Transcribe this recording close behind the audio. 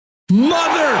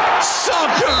Mother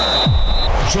Soccer.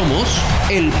 Somos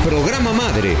el programa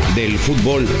madre del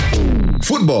fútbol.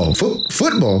 Football?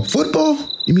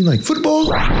 You mean like football?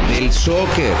 Del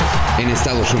soccer en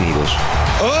Estados Unidos.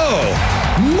 Oh,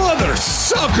 Mother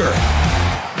Soccer.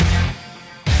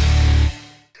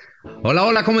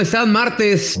 Hola, ¿cómo están?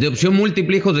 Martes de Opción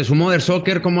Múltiple, hijos de su Mother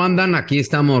Soccer. ¿Cómo andan? Aquí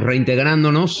estamos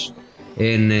reintegrándonos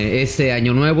en este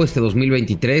año nuevo, este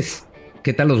 2023.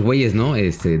 ¿Qué tal los güeyes, no?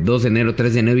 2 de enero,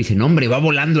 3 de enero, dicen, hombre, va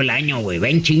volando el año, güey, va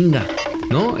en chinga,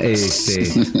 ¿no?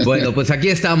 Bueno, pues aquí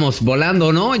estamos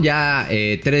volando, ¿no? Ya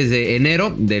 3 de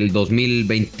enero del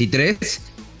 2023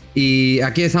 y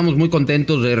aquí estamos muy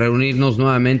contentos de reunirnos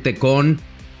nuevamente con...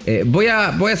 voy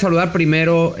a saludar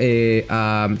primero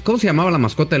a... ¿Cómo se llamaba la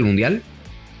mascota del Mundial?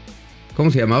 ¿Cómo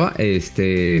se llamaba?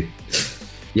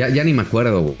 Ya ni me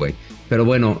acuerdo, güey. Pero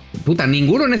bueno, puta,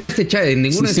 ninguno en este chat, en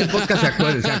ninguno de estos podcasts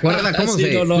se acuerda cómo sí,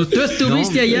 se... No. Tú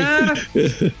estuviste allá.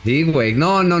 Sí, güey,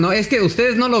 no, es que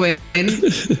ustedes no lo ven,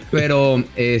 pero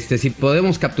si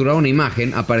podemos capturar una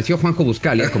imagen, apareció Juanjo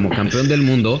Buscalia como campeón del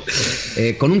mundo,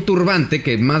 con un turbante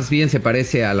que más bien se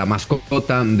parece a la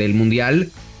mascota del Mundial,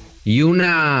 y un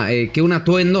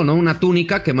atuendo, ¿no? Una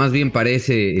túnica que más bien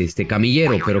parece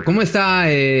camillero. Pero ¿cómo está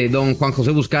don Juan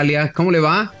José Buscalia? ¿Cómo le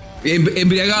va?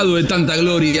 Embriagado de tanta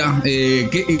gloria,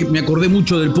 que me acordé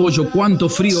mucho del pollo, cuánto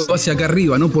frío hace acá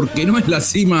arriba, ¿no? Porque no es la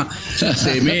cima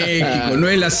de México, no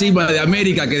es la cima de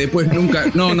América que después nunca...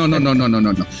 No.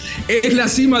 Es la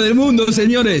cima del mundo,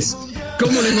 señores.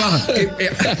 ¿Cómo les va?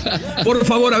 Por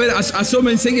favor, a ver,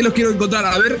 asómense que los quiero encontrar.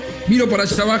 A ver, miro para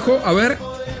allá abajo, a ver...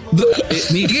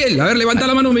 Miguel, a ver, levanta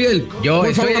la mano, Miguel.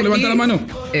 Por favor, levanta la mano.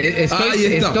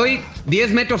 Estoy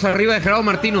 10 metros arriba de Gerardo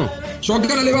Martino. Yo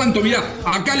acá la levanto, mirá,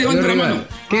 acá levanto la mano.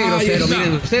 Qué grosero,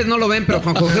 miren, ustedes no lo ven, pero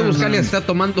Juan José Buscalia está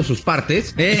tomando sus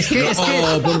partes. Es que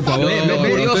por favor,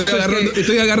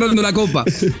 estoy agarrando la copa.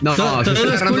 No, estoy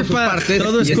agarrando sus partes.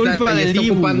 Todo es culpa del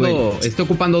Dibu, está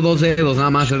ocupando 2 dedos, nada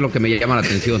más, es lo que me llama la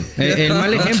atención. El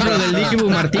mal ejemplo del Dibu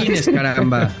Martínez,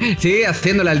 caramba. Sí,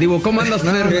 haciéndole al Dibu. ¿Cómo andas,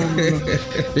 Fer?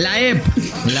 La EP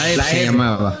se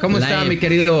llamaba. ¿Cómo está, mi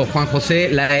querido Juan José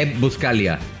La EP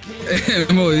Buscalia?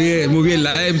 Muy bien,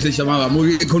 la EM se llamaba, muy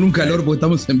bien, con un calor porque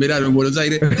estamos en verano en Buenos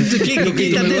Aires.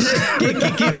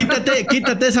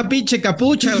 Quítate esa pinche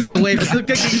capucha, güey.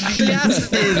 ¿Qué haces,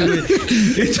 güey?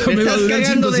 Me estás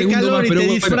cagando de calor y te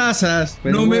disfrazas.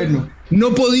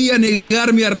 No podía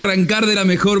negarme a arrancar de la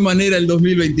mejor manera el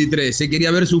 2023. Se quería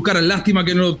ver sus caras. Lástima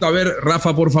que no... A ver,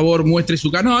 Rafa, por favor, muestre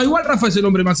su cara. No, igual Rafa es el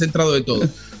hombre más centrado de todo.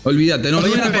 Olvídate, no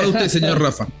es para usted, señor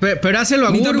Rafa. Pero hácelo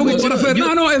a Gurwitz.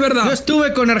 No, es verdad. Yo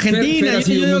estuve con Argentina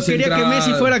y yo quería que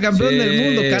Messi fuera campeón del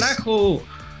mundo, carajo.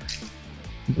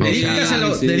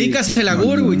 Dedícasela a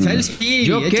Gurwitz, a él sí.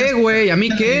 ¿Yo qué, güey? ¿A mí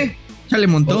qué? Échale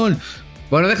montón.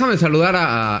 Bueno, déjame saludar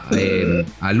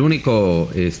al único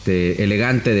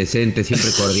elegante, decente,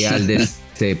 siempre cordial de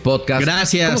este podcast.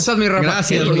 Gracias. ¿Cómo estás, mi Rafa?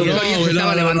 Gracias. Se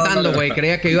estaba levantando, güey.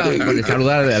 Creía que iba a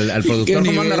saludar al productor.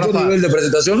 ¿Cómo anda, Rafa? Nivel de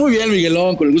presentación. Muy bien,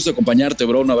 Miguelón. Con el gusto de acompañarte,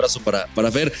 bro. Un abrazo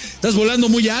para Fer. Estás volando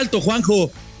muy alto,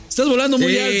 Juanjo. Estás volando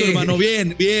muy alto, hermano.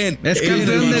 Bien. Es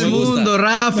campeón del mundo,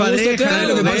 Rafa.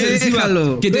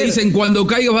 Déjalo. Que te dicen, cuando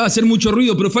caigas va a hacer mucho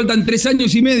ruido, pero faltan 3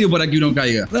 años y medio para que uno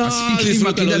caiga. No, así que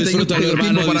disfrútalo,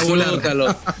 hermano. Para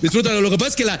Disfrútalo. Lo que pasa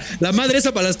es que la madre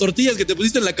esa para las tortillas que te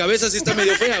pusiste en la cabeza sí está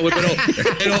medio fea, güey.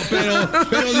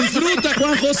 Pero disfruta,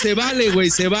 Juanjo. Se vale, güey.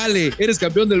 Se vale. Eres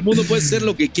campeón del mundo, puedes hacer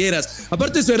lo que quieras.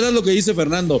 Aparte, es verdad lo que dice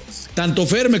Fernando. Tanto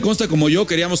Fer, me consta, como yo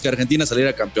queríamos que Argentina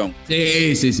saliera campeón.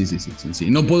 Sí.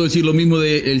 No puedo decir lo mismo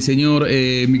del señor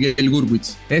Miguel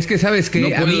Gurwitz. Es que sabes que no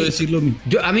puedo decir lo mismo.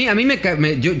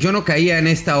 Yo no caía en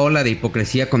esta ola de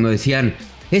hipocresía cuando decían,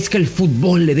 es que el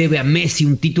fútbol le debe a Messi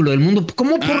un título del mundo.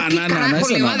 ¿Cómo? ¿Por qué carajo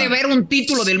le va a deber un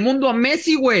título del mundo a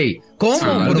Messi, güey?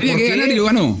 ¿Cómo? ¿Por qué? Y lo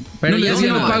ganó. Pero ya se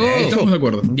lo pagó. Estamos de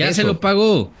acuerdo. Ya se lo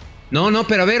pagó. No,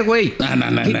 pero a ver, güey.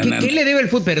 ¿Qué le debe el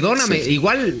fútbol? Perdóname. Sí.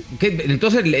 Igual,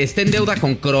 entonces está en deuda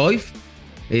con Cruyff.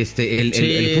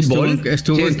 El fútbol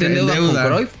estuvo en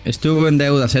deuda. Estuvo en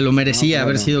deuda, se lo merecía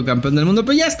haber sido campeón del mundo.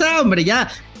 Pero ya está, hombre, ya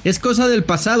es cosa del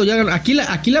pasado. Ya, aquí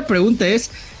la pregunta es,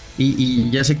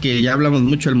 y ya sé que ya hablamos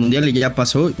mucho del Mundial y ya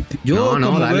pasó. Yo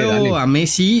veo a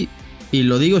Messi, y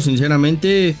lo digo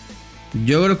sinceramente,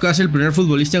 yo creo que va a ser el primer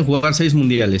futbolista en jugar 6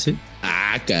 mundiales, ¿eh?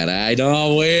 Ah, caray,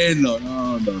 no, bueno, no.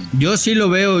 Yo sí lo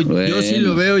veo, yo sí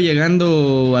lo veo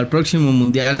llegando al próximo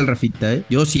mundial, Rafita, ¿eh?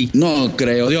 Yo sí. No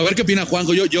creo. Digo, a ver qué opina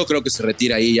Juanjo. Yo creo que se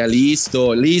retira ahí, ya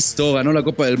listo. Ganó la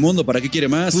Copa del Mundo. ¿Para qué quiere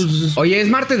más? Pues, oye, es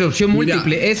martes de opción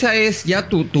múltiple. ¿Esa es ya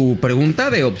tu pregunta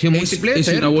de opción múltiple? Es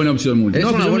una buena opción múltiple.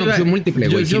 Es una buena opción múltiple,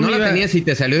 güey. Si no la tenías y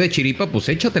te salió de chiripa, pues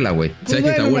échatela, güey. Sabes que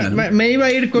está buena, ¿no? Me iba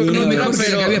a ir con lo mejor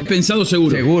que habías pensado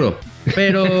seguro.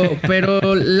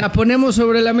 Pero la ponemos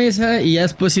sobre la mesa y ya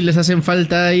después si les hacen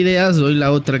falta ideas doy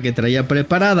la otra que traía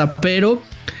preparada, pero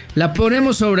la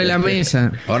ponemos sobre la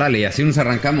mesa. Órale, así nos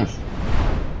arrancamos.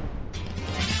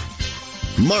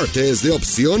 Martes de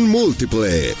opción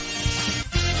múltiple.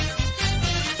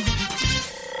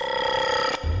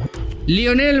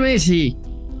 Lionel Messi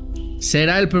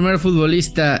será el primer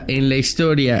futbolista en la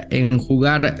historia en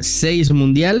jugar 6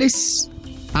 mundiales.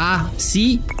 A,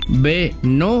 sí, B,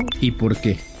 no, ¿y por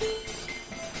qué?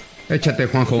 Échate,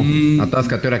 Juanjo,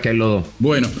 atáscate ahora que hay lodo.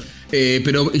 Bueno,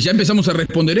 pero ¿ya empezamos a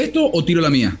responder esto o tiro la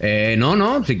mía?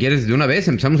 No, si quieres de una vez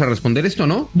empezamos a responder esto,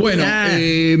 ¿no? Bueno,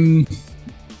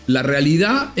 la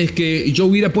realidad es que yo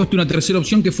hubiera puesto una tercera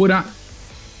opción que fuera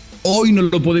hoy no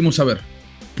lo podemos saber.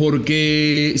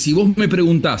 Porque si vos me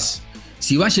preguntás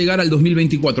si va a llegar al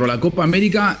 2024 a la Copa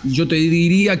América, yo te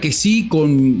diría que sí,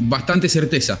 con bastante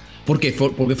certeza. ¿Por qué?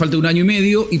 Porque falta 1 año y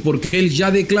medio y porque él ya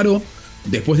declaró,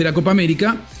 después de la Copa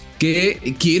América,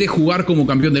 que quiere jugar como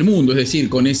campeón del mundo. Es decir,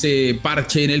 con ese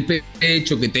parche en el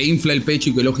pecho, que te infla el pecho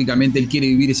y que lógicamente él quiere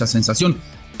vivir esa sensación.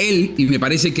 Él, y me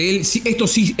parece que él, esto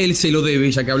sí él se lo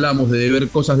debe, ya que hablamos de deber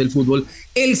cosas del fútbol,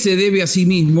 él se debe a sí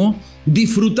mismo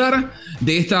disfrutar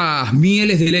de estas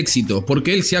mieles del éxito,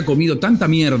 porque él se ha comido tanta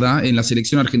mierda en la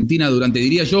selección argentina durante,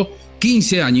 diría yo,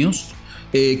 15 años,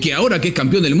 que ahora que es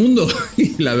campeón del mundo,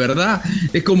 la verdad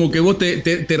es como que vos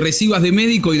te recibas de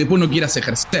médico y después no quieras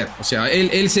ejercer. O sea,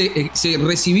 él se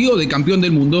recibió de campeón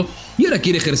del mundo y ahora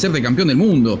quiere ejercer de campeón del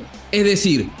mundo. Es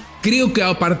decir, creo que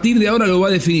a partir de ahora lo va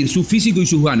a definir su físico y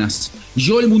sus ganas.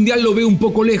 Yo el Mundial lo veo un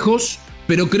poco lejos,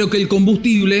 pero creo que el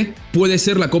combustible puede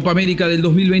ser la Copa América del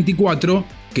 2024,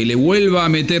 que le vuelva a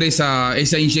meter esa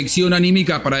inyección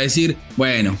anímica para decir,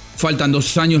 bueno, faltan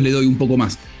 2 años, le doy un poco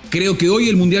más. Creo que hoy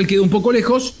el Mundial queda un poco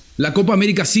lejos, la Copa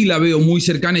América sí la veo muy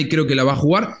cercana y creo que la va a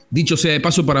jugar. Dicho sea de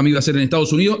paso, para mí va a ser en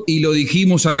Estados Unidos y lo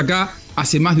dijimos acá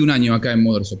hace más de 1 año acá en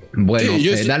Modern Soccer. Bueno, sí,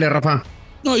 dale, Rafa.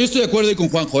 No, yo estoy de acuerdo con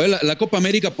Juanjo. La Copa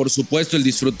América, por supuesto, el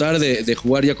disfrutar de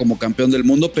jugar ya como campeón del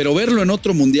mundo, pero verlo en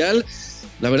otro mundial,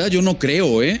 la verdad yo no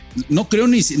creo, No creo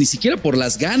ni siquiera por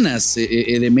las ganas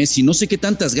de Messi. No sé qué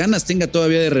tantas ganas tenga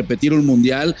todavía de repetir un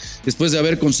mundial después de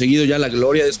haber conseguido ya la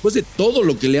gloria, después de todo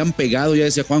lo que le han pegado, ya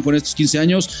decía Juanjo, en estos 15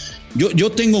 años.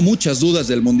 Yo tengo muchas dudas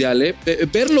del mundial,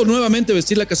 Verlo nuevamente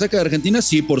vestir la casaca de Argentina,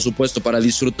 sí, por supuesto, para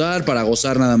disfrutar, para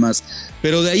gozar nada más.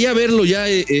 Pero de ahí a verlo ya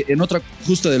en otra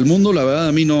justa del mundo, la verdad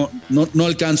a mí no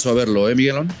alcanzo a verlo,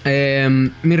 Miguelón.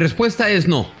 Mi respuesta es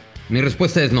no.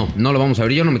 No lo vamos a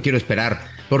ver, yo no me quiero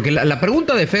esperar. Porque la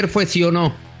pregunta de Fer fue sí o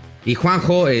no. Y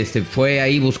Juanjo fue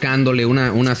ahí buscándole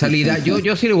una salida.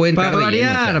 Yo sí le voy a entrar. Para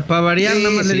variar, sí,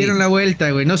 nada más le dieron la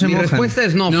vuelta, güey. No se mojan. Mi respuesta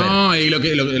es no, Fer. No, y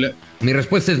mi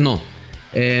respuesta es no.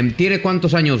 ¿Tiene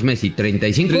cuántos años Messi?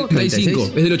 ¿35?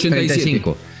 35, es del 87.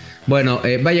 35. Bueno,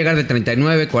 va a llegar de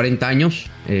 39, 40 años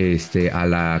a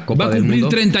la Copa del Mundo. Va a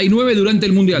cumplir 39 durante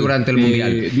el Mundial.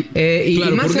 Y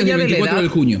claro, más allá de la edad, de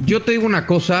junio. Yo te digo una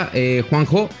cosa,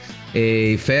 Juanjo,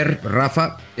 Fer,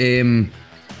 Rafa,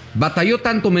 batalló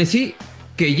tanto Messi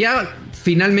que ya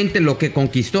finalmente lo que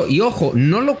conquistó, y ojo,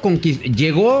 no lo conquistó,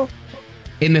 llegó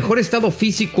en mejor estado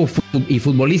físico y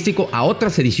futbolístico a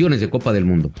otras ediciones de Copa del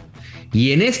Mundo.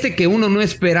 Y en que uno no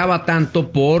esperaba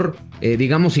tanto por,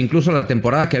 digamos, incluso la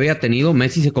temporada que había tenido,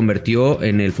 Messi se convirtió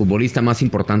en el futbolista más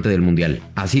importante del Mundial.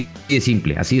 Así de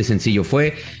simple, así de sencillo.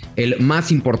 Fue el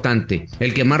más importante,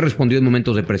 el que más respondió en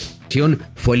momentos de presión.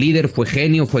 Fue líder, fue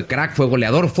genio, fue crack, fue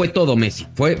goleador, fue todo Messi.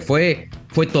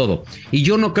 Fue todo. Y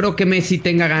yo no creo que Messi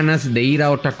tenga ganas de ir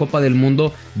a otra Copa del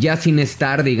Mundo ya sin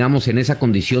estar, digamos, en esa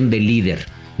condición de líder.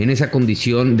 En esa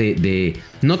condición de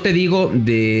no te digo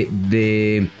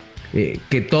de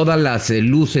que todas las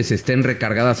luces estén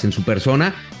recargadas en su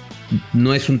persona.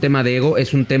 No es un tema de ego,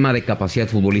 es un tema de capacidad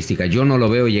futbolística. Yo no lo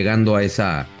veo llegando a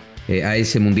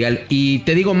ese mundial. Y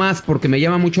te digo más porque me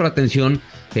llama mucho la atención,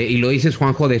 y lo dices,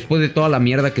 Juanjo, después de toda la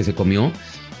mierda que se comió.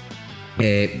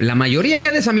 La mayoría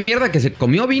de esa mierda que se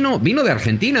comió vino de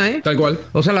Argentina, Tal cual.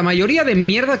 O sea, la mayoría de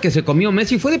mierda que se comió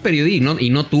Messi fue de periodistas, y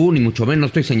no tú, ni mucho menos, no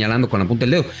estoy señalando con la punta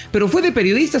del dedo, pero fue de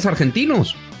periodistas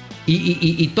argentinos.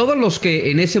 Y todos los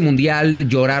que en ese mundial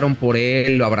lloraron por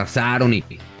él, lo abrazaron y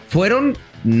fueron,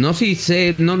 no sé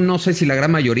si la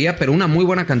gran mayoría, pero una muy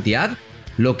buena cantidad,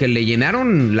 lo que le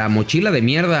llenaron la mochila de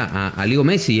mierda a Leo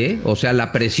Messi, ¿eh? O sea,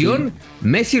 la presión, sí.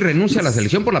 Messi renuncia a la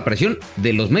selección por la presión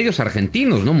de los medios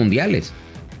argentinos, no mundiales.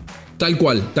 Tal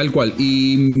cual.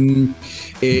 Y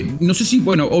no sé si,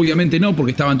 bueno, obviamente no,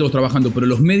 porque estaban todos trabajando, pero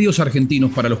los medios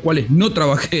argentinos para los cuales no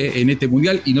trabajé en este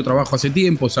mundial y no trabajo hace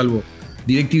tiempo, salvo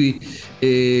DirecTV,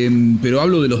 pero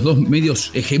hablo de los dos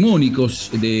medios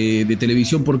hegemónicos de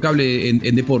televisión por cable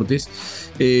en deportes,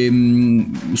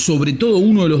 sobre todo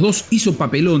uno de los dos hizo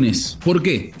papelones. ¿Por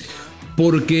qué?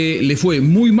 Porque le fue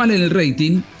muy mal en el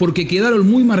rating, porque quedaron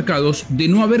muy marcados de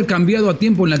no haber cambiado a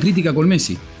tiempo en la crítica con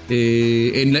Messi.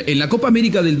 En la Copa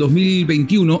América del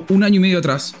 2021, un año y medio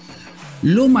atrás,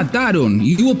 lo mataron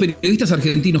y hubo periodistas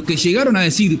argentinos que llegaron a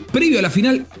decir, previo a la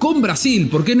final con Brasil,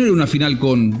 ¿por qué no era una final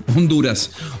con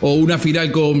Honduras o una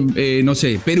final con, no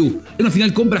sé, Perú? Era una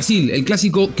final con Brasil, el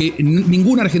clásico que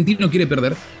ningún argentino quiere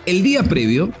perder. El día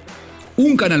previo,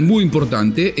 un canal muy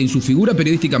importante, en su figura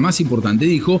periodística más importante,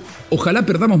 dijo, ojalá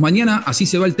perdamos mañana, así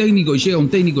se va el técnico y llega un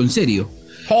técnico en serio.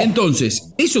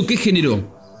 Entonces, ¿eso qué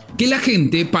generó? Que la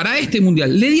gente, para este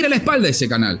mundial, le diera la espalda a ese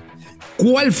canal.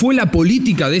 ¿Cuál fue la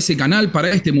política de ese canal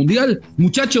para este mundial?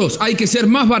 Muchachos, hay que ser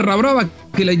más barra brava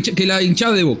que la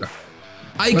hinchada de Boca.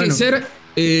 Hay que ser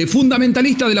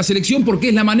fundamentalista de la selección porque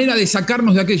es la manera de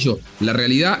sacarnos de aquello. La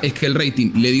realidad es que el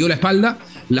rating le dio la espalda,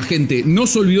 la gente no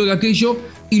se olvidó de aquello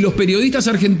y los periodistas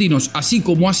argentinos, así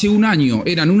como hace un año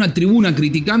eran una tribuna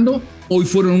criticando, hoy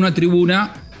fueron una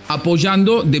tribuna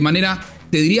apoyando de manera,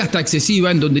 te diría hasta excesiva,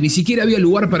 en donde ni siquiera había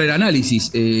lugar para el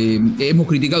análisis. Hemos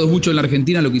criticado mucho en la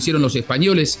Argentina lo que hicieron los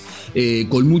españoles,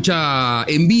 con mucha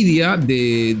envidia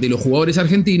de los jugadores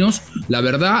argentinos. La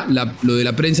verdad, lo de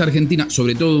la prensa argentina,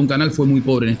 sobre todo de un canal, fue muy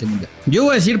pobre en este mundial. Yo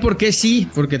voy a decir por qué sí,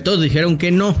 porque todos dijeron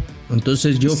que no.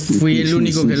 Entonces yo fui el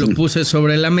único que lo puse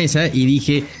sobre la mesa y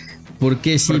dije...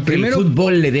 Porque si primero el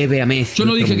fútbol le debe a Messi. Yo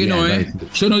no dije que no,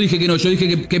 Yo no dije que no. Yo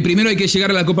dije que primero hay que llegar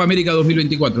a la Copa América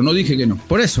 2024. No dije que no.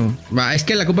 Por eso. Es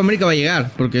que la Copa América va a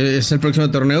llegar. Porque es el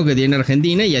próximo torneo que tiene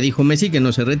Argentina. Y ya dijo Messi que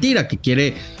no se retira. Que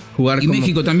quiere jugar y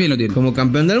México también lo tiene. Como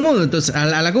campeón del mundo. Entonces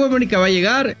a la Copa América va a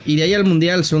llegar. Y de ahí al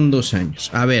Mundial son 2 años.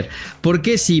 A ver. ¿Por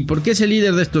qué sí? ¿Por qué es el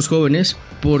líder de estos jóvenes?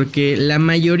 Porque la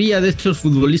mayoría de estos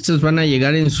futbolistas van a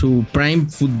llegar en su prime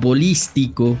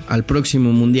futbolístico al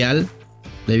próximo Mundial,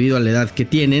 debido a la edad que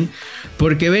tienen,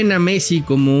 porque ven a Messi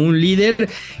como un líder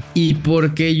y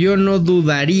porque yo no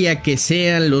dudaría que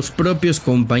sean los propios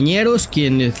compañeros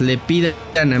quienes le pidan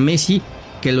a Messi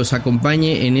que los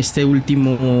acompañe en este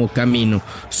último camino.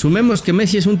 Sumemos que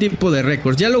Messi es un tipo de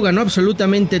récords, ya lo ganó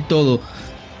absolutamente todo.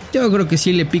 Yo creo que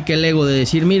sí le pica el ego de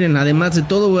decir, miren, además de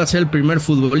todo voy a ser el primer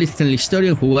futbolista en la historia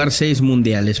en jugar 6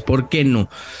 mundiales, ¿por qué no?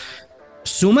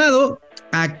 Sumado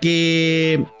a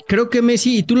que creo que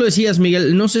Messi, y tú lo decías,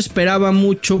 Miguel, no se esperaba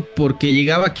mucho porque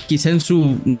llegaba quizá en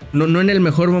no en el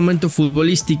mejor momento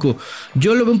futbolístico.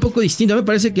 Yo lo veo un poco distinto. Me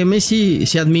parece que Messi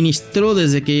se administró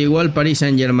desde que llegó al Paris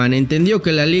Saint-Germain. Entendió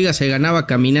que la liga se ganaba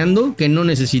caminando, que no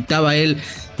necesitaba él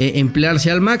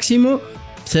emplearse al máximo.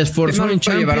 Se esforzó en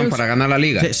Champions. Llevaron para ganar la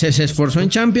liga. Se esforzó en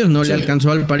Champions, no le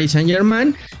alcanzó al Paris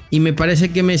Saint-Germain y me parece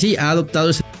que Messi ha adoptado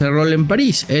ese rol en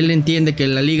París. Él entiende que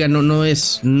la liga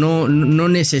no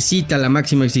necesita la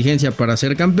máxima exigencia para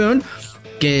ser campeón,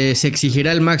 que se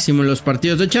exigirá el máximo en los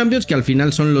partidos de Champions, que al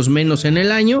final son los menos en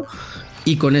el año.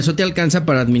 Y con eso te alcanza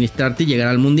para administrarte y llegar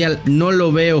al Mundial. No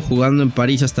lo veo jugando en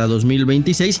París hasta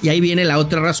 2026. Y ahí viene la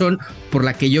otra razón por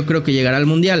la que yo creo que llegará al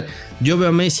Mundial. Yo veo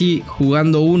a Messi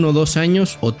jugando 1, 2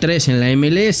 años o 3 en la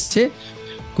MLS,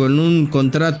 con un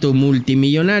contrato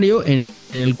multimillonario en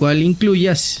el cual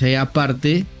incluya, sea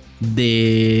parte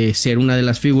de ser una de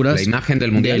las figuras, la imagen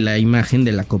del mundial, de la imagen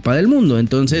de la Copa del Mundo.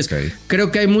 Entonces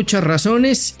creo que hay muchas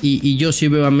razones y yo sí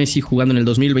veo a Messi jugando en el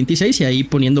 2026 y ahí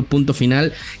poniendo punto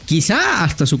final, quizá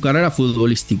hasta su carrera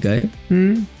futbolística.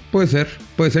 Puede ser.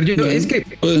 Yo, es que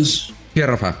pues, sí,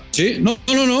 Rafa. Sí, no,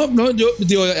 yo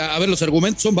digo, a ver, los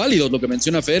argumentos son válidos, lo que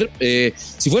menciona Fer.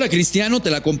 Si fuera Cristiano te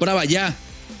la compraba ya,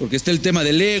 porque está el tema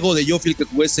del ego, de yo fui el que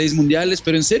jugué 6 mundiales,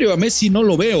 pero en serio a Messi no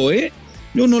lo veo,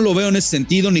 Yo no lo veo en ese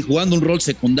sentido, ni jugando un rol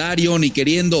secundario, ni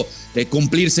queriendo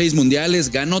cumplir 6 mundiales.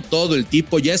 Ganó todo el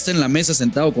tipo, ya está en la mesa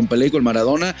sentado con Pelé y con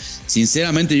Maradona.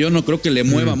 Sinceramente, yo no creo que le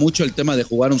mueva mucho el tema de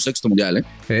jugar un 6º mundial.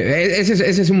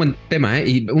 Ese es un buen tema,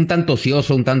 y un tanto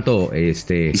ocioso, un tanto...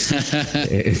 sí,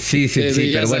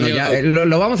 pero bueno, ya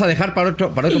lo vamos a dejar para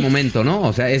otro momento, ¿no?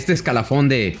 O sea, este escalafón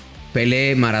de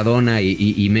Pelé, Maradona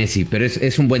y Messi, pero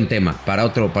es un buen tema para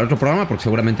otro programa, porque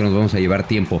seguramente nos vamos a llevar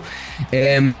tiempo.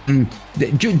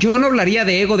 Yo no hablaría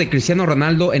de ego de Cristiano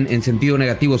Ronaldo en sentido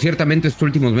negativo. Ciertamente estos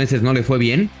últimos meses no le fue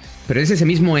bien, pero es ese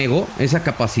mismo ego, esa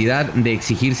capacidad de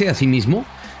exigirse a sí mismo,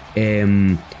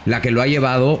 la que lo ha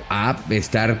llevado a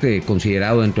estar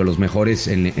considerado entre los mejores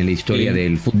en la historia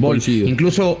del fútbol. Coincido.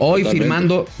 Incluso hoy Totalmente.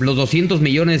 firmando los 200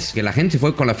 millones que la gente se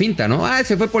fue con la finta, ¿no?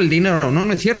 Se fue por el dinero.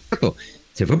 No es cierto.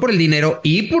 Se fue por el dinero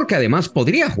y porque además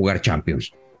podría jugar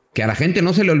Champions. Que a la gente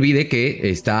no se le olvide que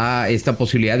está esta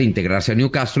posibilidad de integrarse a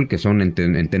Newcastle, que son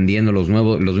entendiendo los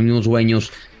mismos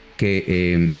dueños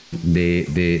que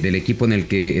del equipo en el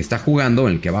que está jugando,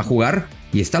 en el que va a jugar,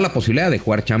 y está la posibilidad de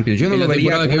jugar Champions. Yo no lo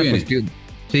vería como una cuestión.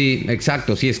 Sí,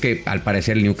 exacto. Sí, es que al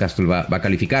parecer el Newcastle va a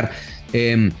calificar.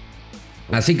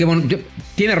 Así que bueno,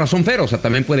 tiene razón Fer, o sea,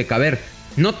 también puede caber.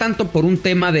 No tanto por un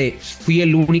tema de fui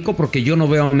el único, porque yo no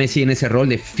veo a Messi en ese rol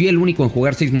de fui el único en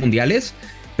jugar 6 mundiales,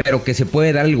 pero que se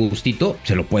puede dar el gustito,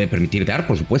 se lo puede permitir dar,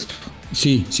 por supuesto.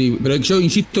 Sí, pero yo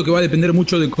insisto que va a depender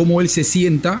mucho de cómo él se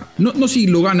sienta, no si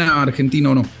lo gana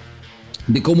Argentina o no,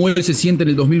 de cómo él se siente en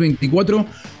el 2024,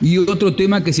 y otro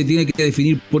tema que se tiene que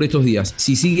definir por estos días,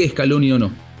 si sigue Scaloni o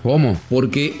no. ¿Cómo?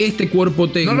 Porque este cuerpo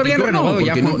técnico... No lo habían renovado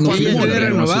ya. No había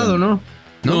renovado, ¿no?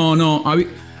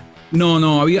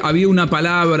 No, había una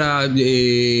palabra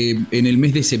en el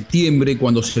mes de septiembre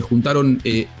cuando se juntaron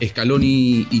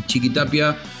Scaloni y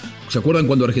Chiquitapia. ¿Se acuerdan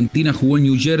cuando Argentina jugó en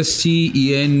New Jersey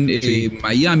y en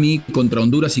Miami contra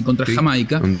Honduras y contra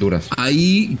Jamaica? Honduras.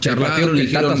 Ahí charlaron y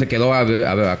el Tata se quedó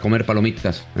a comer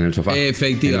palomitas en el sofá.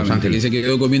 Efectivamente, que se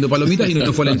quedó comiendo palomitas y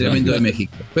no fue al entrenamiento de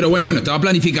México. Pero bueno, estaba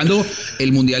planificando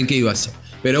el mundial que iba a hacer.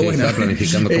 Pero bueno, estaba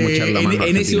planificando cómo echar la mano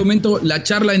en ese momento la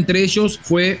charla entre ellos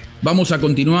fue: vamos a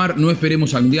continuar, no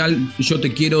esperemos al mundial, yo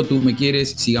te quiero, tú me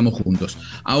quieres, sigamos juntos.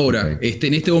 Ahora,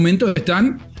 en este momento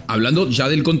están hablando ya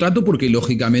del contrato, porque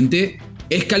lógicamente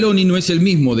Scaloni no es el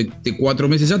mismo de 4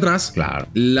 meses atrás. Claro.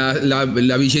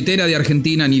 La billetera de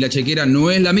Argentina ni la chequera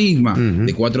no es la misma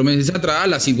de 4 meses atrás,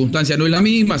 la circunstancia no es la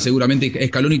misma, seguramente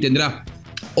Scaloni tendrá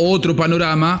otro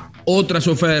panorama, otras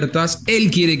ofertas.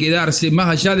 Él quiere quedarse, más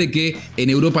allá de que en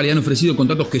Europa le han ofrecido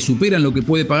contratos que superan lo que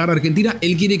puede pagar Argentina,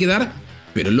 él quiere quedar,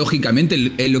 pero lógicamente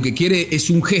él lo que quiere es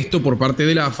un gesto por parte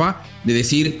de la AFA de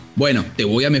decir, bueno, te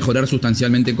voy a mejorar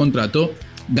sustancialmente el contrato.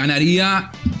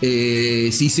 Ganaría,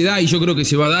 si se da, y yo creo que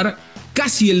se va a dar,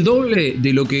 casi el doble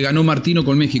de lo que ganó Martino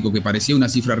con México, que parecía una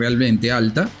cifra realmente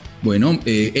alta. Bueno,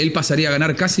 él pasaría a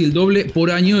ganar casi el doble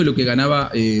por año de lo que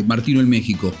ganaba Martino en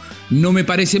México. No me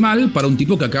parece mal para un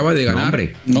tipo que acaba de ganar.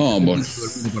 Bueno.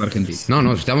 Por Argentina.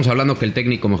 No, estamos hablando que el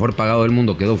técnico mejor pagado del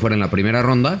mundo quedó fuera en la primera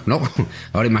ronda, ¿no?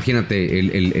 Ahora imagínate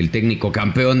el técnico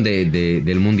campeón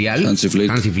del Mundial. Hansi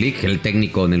Flick, el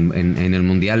técnico en el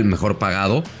Mundial mejor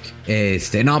pagado.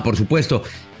 No, por supuesto.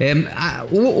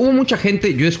 Hubo mucha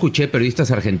gente, yo escuché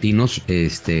periodistas argentinos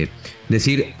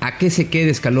decir, ¿a qué se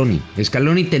quede Scaloni?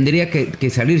 Scaloni tendría que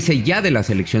salirse ya de la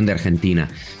selección de Argentina.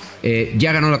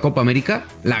 Ya ganó la Copa América,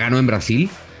 la ganó en Brasil,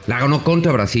 la ganó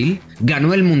contra Brasil,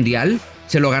 ganó el Mundial,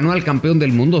 se lo ganó al campeón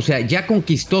del mundo, o sea, ya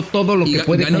conquistó todo lo que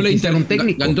puede conquistar un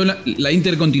técnico. Ganó la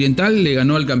Intercontinental, le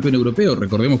ganó al campeón europeo.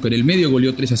 Recordemos que en el medio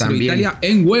goleó 3-0 Italia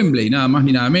en Wembley, nada más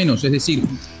ni nada menos. Es decir,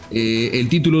 el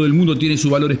título del mundo tiene su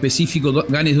valor específico,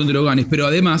 ganes donde lo ganes, pero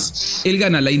además él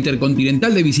gana la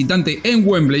Intercontinental de visitante en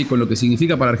Wembley, con lo que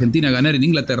significa para Argentina ganar en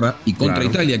Inglaterra y contra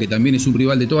Italia, que también es un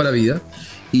rival de toda la vida.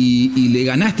 Y le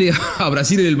ganaste a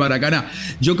Brasil en el Maracaná.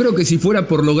 Yo creo que si fuera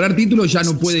por lograr títulos ya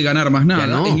no puede ganar más nada,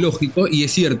 no. Es lógico y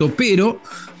es cierto, pero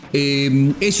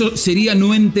eso sería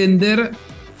no entender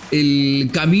el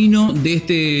camino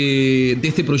de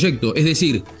este proyecto. Es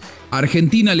decir,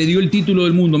 Argentina le dio el título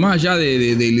del mundo, más allá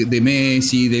de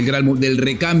Messi, del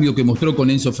recambio que mostró con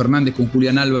Enzo Fernández, con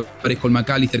Julián Álvarez, con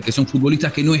McAllister, que son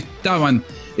futbolistas que no estaban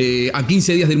a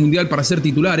 15 días del Mundial para ser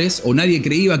titulares, o nadie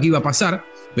creía que iba a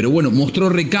pasar. Pero bueno, mostró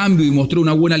recambio y mostró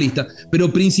una buena lista.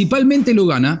 Pero principalmente lo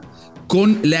gana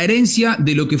con la herencia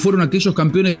de lo que fueron aquellos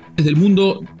campeones del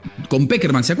mundo con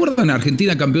Peckerman. ¿Se acuerdan?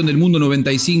 Argentina campeón del mundo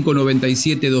 95,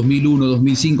 97, 2001,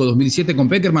 2005, 2007 con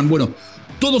Peckerman. Bueno,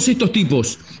 todos estos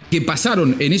tipos que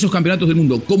pasaron en esos campeonatos del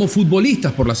mundo como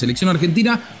futbolistas por la selección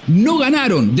argentina no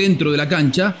ganaron dentro de la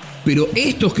cancha, pero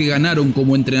estos que ganaron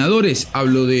como entrenadores,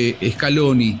 hablo de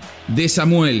Scaloni, de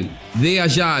Samuel, de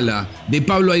Ayala, de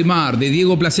Pablo Aimar, de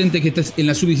Diego Placente, que está en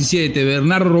la sub-17,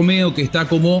 Bernardo Romeo, que está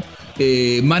como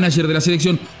manager de la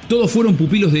selección, todos fueron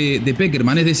pupilos de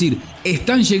Peckerman. Es decir,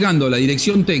 están llegando a la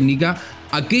dirección técnica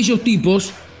aquellos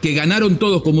tipos que ganaron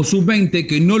todos como sub-20,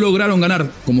 que no lograron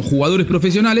ganar como jugadores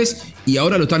profesionales y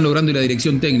ahora lo están logrando en la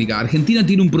dirección técnica. Argentina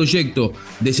tiene un proyecto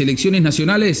de selecciones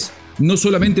nacionales no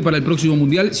solamente para el próximo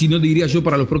Mundial, sino diría yo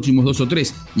para los próximos 2 o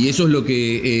 3. Y eso es lo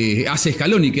que hace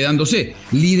Scaloni, quedándose,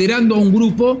 liderando a un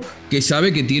grupo que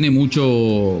sabe que tiene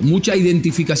mucha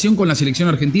identificación con la selección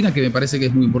argentina, que me parece que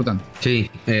es muy importante.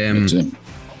 Sí.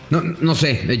 No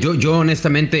sé, yo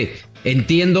honestamente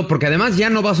entiendo, porque además ya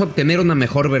no vas a obtener una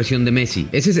mejor versión de Messi.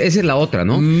 Esa es la otra,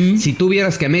 ¿no? Si tú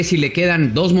vieras que a Messi le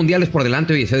quedan 2 mundiales por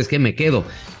delante, oye, ¿sabes qué? Me quedo.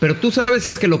 Pero tú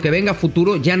sabes que lo que venga a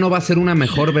futuro ya no va a ser una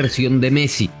mejor versión de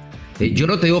Messi. Yo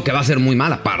no te digo que va a ser muy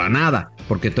mala, para nada,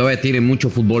 porque todavía tiene mucho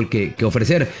fútbol que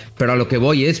ofrecer. Pero a lo que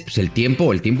voy es, pues el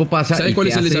tiempo pasa. ¿Sabes cuál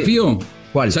es el desafío?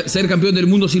 ¿Cuál? Ser campeón del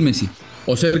mundo sin Messi.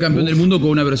 O ser campeón del mundo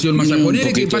con una versión más...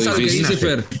 Ponele que pasa difícil. Lo que dice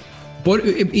Fer.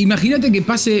 Imagínate que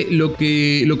pase lo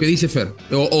que dice Fer,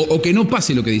 o que no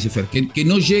pase lo que dice Fer, que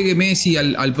no llegue Messi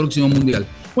al próximo Mundial.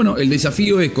 Bueno, el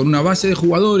desafío es, con una base de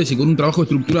jugadores y con un trabajo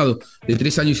estructurado de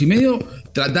 3 años y medio,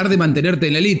 tratar de mantenerte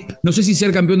en la elite. No sé si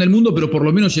ser campeón del mundo, pero por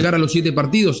lo menos llegar a los 7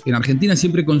 partidos. En Argentina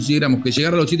siempre consideramos que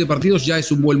llegar a los 7 partidos ya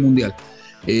es un buen Mundial.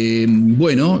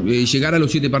 Llegar a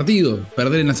los 7 partidos,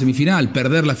 perder en la semifinal,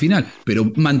 perder la final,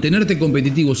 pero mantenerte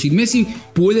competitivo sin Messi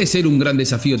puede ser un gran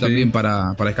desafío también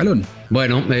para Scaloni.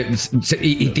 Bueno,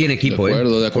 y tiene equipo,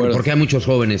 de acuerdo. porque hay muchos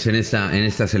jóvenes en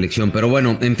esta selección, pero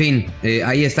bueno, en fin,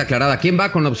 ahí está aclarada. ¿Quién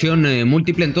va con la opción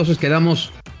múltiple? Entonces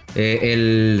quedamos,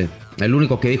 el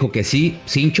único que dijo que sí,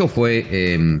 Cincho, fue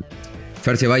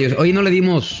Fer Ceballos. Oye, no le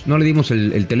dimos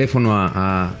el teléfono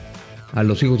a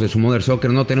los hijos de su Mother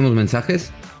Soccer. ¿No tenemos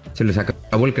mensajes? ¿Se les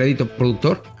acabó el crédito,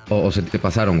 productor? ¿O se te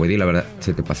pasaron, güey? Di la verdad,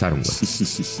 se te pasaron, güey.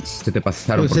 Se te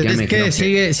pasaron. Pues es que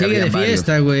sigue de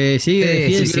fiesta, güey. Sigue de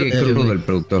fiesta. Sigue crudo el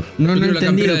productor. No he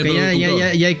entendido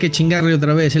que ya hay que chingarle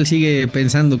otra vez. Él sigue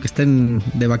pensando que están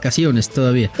de vacaciones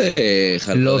todavía.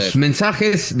 Los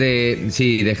mensajes de...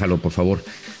 Sí, déjalo, por favor.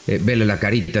 Vele la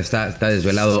carita, está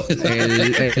desvelado.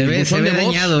 Se ve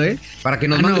dañado, ¿eh? Para que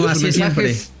nos manden sus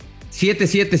mensajes.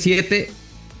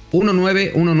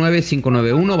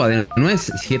 777-1919-591, va de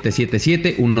nuez,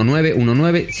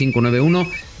 777-1919-591.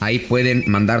 Ahí pueden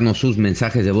mandarnos sus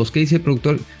mensajes de voz. ¿Qué dice el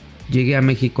productor? Llegué a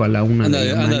México a la 1 de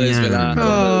la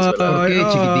mañana. ¿Por qué,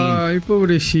 chiquitín? Ay,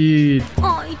 pobrecito.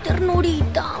 Ay,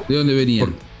 ternurita. ¿De dónde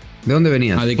venían? ¿De dónde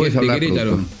venías? De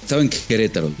Querétaro. Estaba en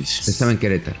Querétaro. Estaba en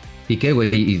Querétaro. ¿Y qué,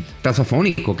 güey? ¿Y estás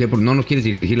afónico? ¿Qué? ¿No nos quieres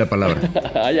dirigir la palabra?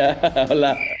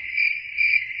 Hola.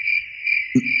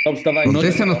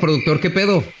 Contéstanos, productor, ¿qué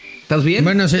pedo? ¿Estás bien?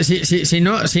 Bueno, si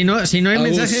no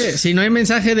hay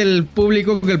mensaje del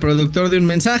público, que el productor dé un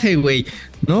mensaje, güey,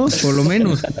 ¿no? Por lo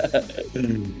menos.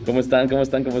 ¿Cómo están?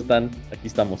 Aquí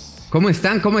estamos. ¿Cómo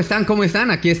están?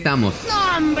 Aquí estamos.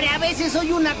 No, hombre, a veces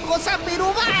soy una cosa,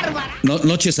 pero bárbara.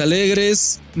 Noches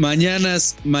alegres,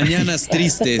 mañanas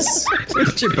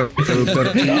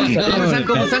productor.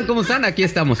 ¿Cómo están? Aquí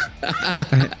estamos.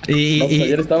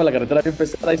 Ayer estaba en la carretera bien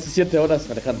pesada, hice 7 horas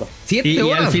manejando. 7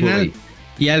 horas, al final, güey.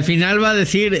 Y al final va a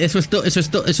decir, eso es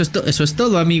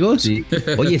todo, amigos. Sí.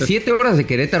 Oye, 7 horas de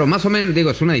Querétaro, más o menos,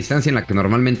 digo, es una distancia en la que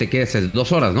normalmente quedas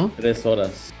 2 horas, ¿no? 3 horas.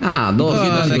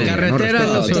 2 de carretera,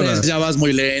 2 horas. Ya vas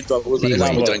muy lento, Agus,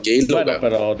 vas muy tranquilo. Bueno,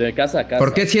 pero de casa a casa.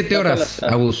 ¿Por qué 7 horas,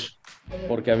 Agus?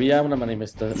 Porque había unas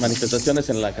manifestaciones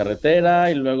en la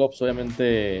carretera y luego, pues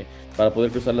obviamente, para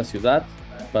poder cruzar la ciudad,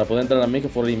 para poder entrar a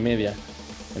México fue 1:30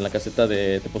 en la caseta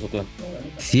de Tepozotlán.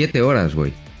 7 horas,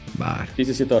 güey.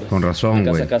 Hice 7 horas. Con razón,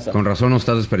 güey. Con razón no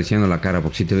estás desperdiciando la cara,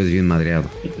 porque sí te ves bien madreado.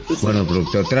 Bueno,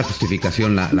 productor, te da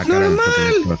justificación la cara.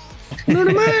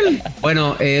 Normal.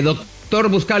 Bueno, doctor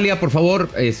Buscalia, por favor.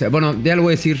 Bueno, ya le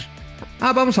voy a decir.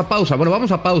 Vamos a pausa. Bueno,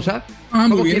 vamos a pausa.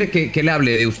 ¿Cómo quiere que le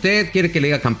hable de usted? ¿Quiere que le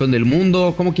diga campeón del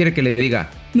mundo? ¿Cómo quiere que le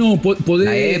diga? No,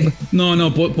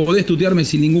 podés tutearme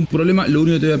sin ningún problema. Lo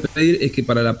único que te voy a pedir es que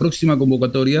para la próxima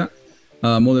convocatoria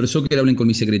a Mother Soccer hablen con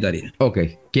mi secretaria. Ok.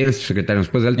 ¿Quién es su secretaria?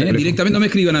 Después del teléfono. Directamente, no me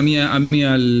escriban a mí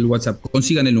al WhatsApp.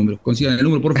 Consigan el número,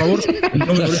 por favor. No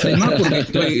me molestéis más porque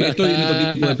estoy en otro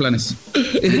tipo de planes.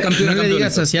 Es de campeón a campeón. No le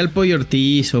digas así al Pollo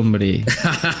Ortiz, hombre.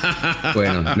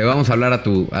 Bueno, le vamos a hablar a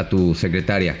tu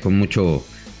secretaria con mucho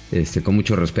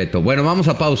respeto. Bueno, vamos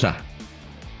a pausa.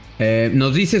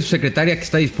 Nos dice su secretaria que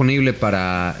está disponible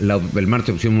para el martes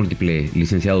de opción múltiple,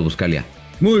 licenciado Buscalia.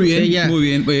 Muy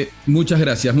bien. Muchas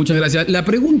gracias. La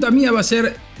pregunta mía va a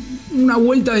ser una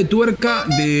vuelta de tuerca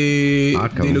de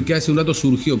lo que hace un rato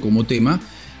surgió como tema.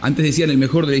 Antes decían el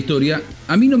mejor de la historia.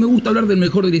 A mí no me gusta hablar del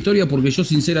mejor de la historia porque yo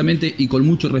sinceramente y con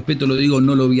mucho respeto lo digo,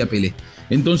 no lo vi a Pelé.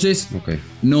 Entonces,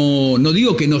 no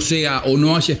digo que no sea o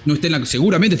no esté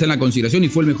seguramente está en la consideración y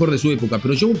fue el mejor de su época,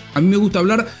 pero a mí me gusta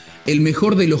hablar el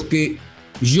mejor de los que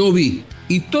yo vi.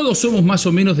 Y todos somos más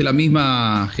o menos de la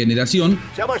misma generación.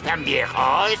 ¿Somos tan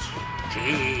viejos?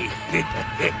 Sí.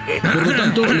 Por lo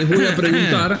tanto, les voy a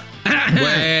preguntar.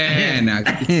 Buena.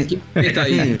 ¿Quién está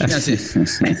ahí? ¿Qué hace?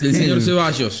 El señor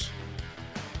Ceballos.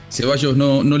 Ceballos,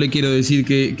 no le quiero decir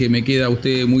que me queda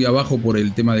usted muy abajo por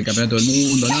el tema del campeonato del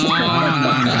mundo. No.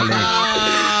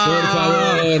 Por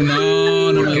favor,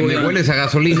 no. Que me huele hueles a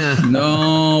gasolina.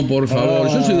 No, por favor,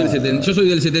 yo soy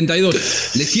del 72.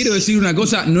 Les quiero decir una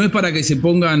cosa, no es para que se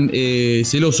pongan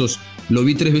celosos. Lo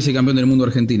vi 3 veces campeón del mundo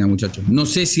Argentina, muchachos. No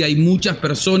sé si hay muchas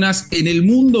personas en el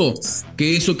mundo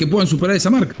que puedan superar esa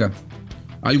marca.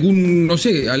 Algún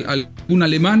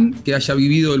alemán que haya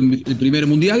vivido el primer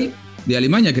mundial de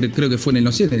Alemania, que creo que fue en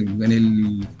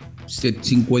el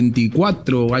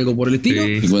 54 o algo por el estilo.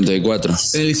 Sí. 54.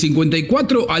 En el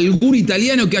 54, algún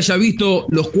italiano que haya visto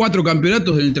los 4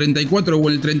 campeonatos del 34 o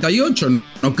el 38,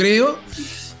 no creo.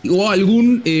 O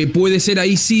algún, puede ser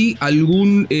ahí sí,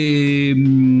 algún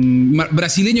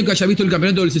brasileño que haya visto el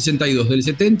campeonato del 62, del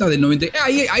 70, del 90.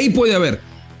 Ahí puede haber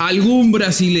algún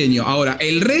brasileño. Ahora,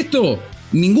 el resto,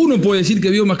 ninguno puede decir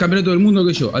que vio más campeonatos del mundo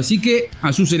que yo. Así que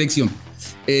a su selección.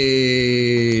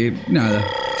 Nada,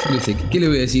 yo qué sé, ¿qué le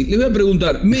voy a decir? Le voy a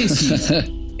preguntar, Messi,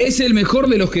 ¿es el mejor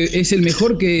de los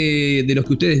que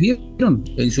ustedes vieron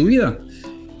en su vida?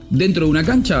 Dentro de una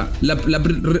cancha, la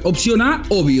opción A,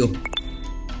 obvio.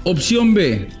 Opción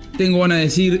B, tengo ganas de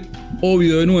decir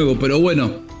obvio de nuevo, pero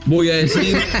bueno, voy a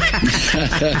decir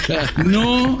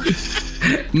no,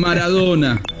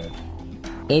 Maradona.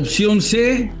 Opción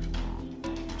C,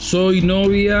 soy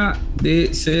novia de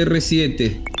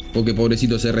CR7, porque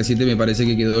pobrecito CR7 me parece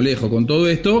que quedó lejos con todo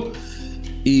esto.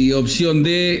 Y opción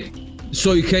D,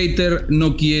 soy hater,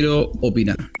 no quiero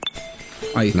opinar.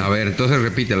 Ahí está. A ver, entonces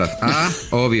repítelas. A,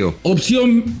 obvio.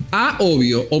 Opción A,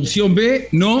 obvio. Opción B,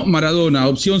 no, Maradona.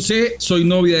 Opción C, soy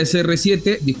novia de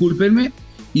CR7, discúlpenme.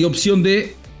 Y opción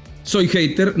D, soy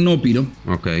hater, no opino.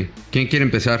 Ok. ¿Quién quiere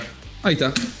empezar? Ahí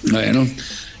está. Bueno,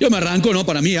 yo me arranco, ¿no?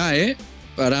 Para mí A,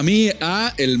 Para mí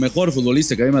A, el mejor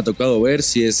futbolista que a mí me ha tocado ver,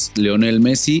 si es Lionel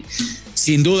Messi,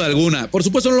 sin duda alguna. Por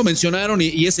supuesto no lo mencionaron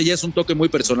y ese ya es un toque muy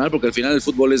personal porque al final el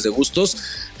fútbol es de gustos,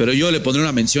 pero yo le pondré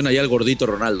una mención ahí al gordito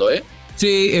Ronaldo,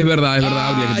 Sí, es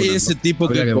verdad. Hay ese tipo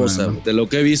de cosas, de lo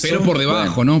que he visto. Pero por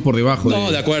debajo, ¿no? Por debajo.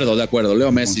 No, de acuerdo.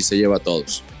 Leo Messi se lleva a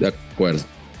todos. De acuerdo.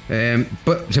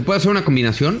 ¿Se puede hacer una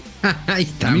combinación? Ahí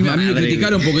está. A mí me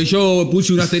criticaron porque yo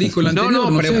puse un asterisco en la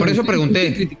anterior. No, pero por eso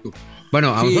pregunté.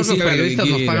 Bueno, a nosotros los periodistas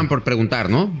nos pagan por preguntar,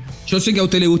 ¿no? Yo sé que a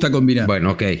usted le gusta combinar.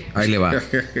 Bueno, ok, ahí le va.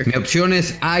 Mi opción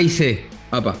es A y C.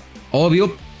 Apa.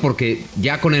 Obvio, porque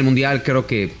ya con el Mundial creo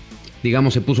que,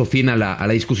 digamos, se puso fin a la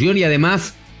discusión y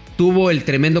además tuvo el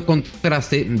tremendo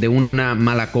contraste de una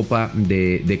mala copa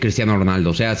de Cristiano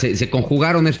Ronaldo. O sea, se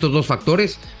conjugaron estos dos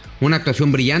factores. Una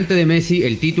actuación brillante de Messi,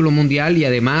 el título mundial y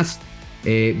además,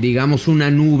 digamos,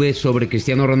 una nube sobre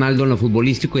Cristiano Ronaldo en lo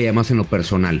futbolístico y además en lo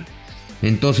personal.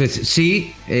 Entonces,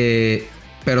 sí,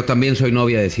 pero también soy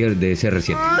novia de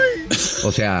CR7.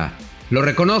 O sea, lo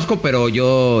reconozco, pero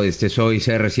yo soy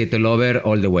CR7 lover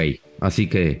all the way. Así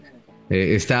que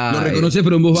está... Lo reconoces,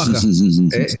 pero en voz baja.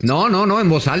 No, en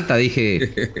voz alta.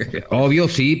 Dije, obvio,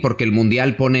 sí, porque el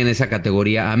Mundial pone en esa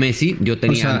categoría a Messi. Yo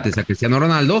tenía antes a Cristiano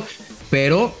Ronaldo,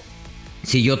 pero...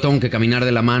 Si yo tengo que caminar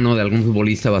de la mano de algún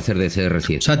futbolista va a ser de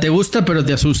CR7. O sea, te gusta pero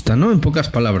te asusta, ¿no? En pocas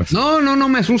palabras. No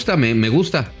me asusta, me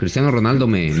gusta. Cristiano Ronaldo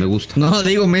me gusta. No,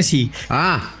 digo Messi.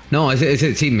 No,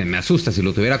 ese sí me asusta. Si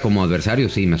lo tuviera como adversario,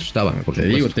 sí me asustaba. Te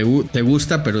digo, te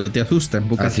gusta pero te asusta, en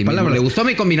pocas palabras. ¿Le gustó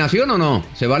mi combinación o no?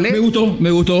 ¿Se vale? Me gustó.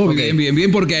 Okay.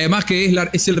 Bien, porque además que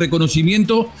es el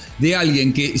reconocimiento de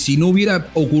alguien que si no hubiera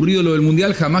ocurrido lo del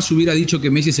Mundial jamás hubiera dicho que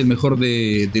Messi es el mejor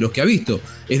de los que ha visto.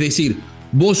 Es decir,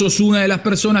 vos sos una de las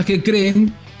personas que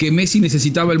creen que Messi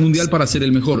necesitaba el Mundial para ser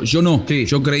el mejor. Yo no. Sí.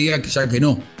 Yo creía que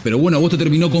no. Pero bueno, vos te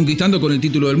terminó conquistando con el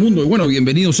título del mundo. Y bueno,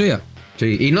 bienvenido sea.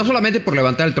 Sí, y no solamente por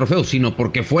levantar el trofeo, sino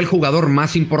porque fue el jugador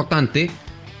más importante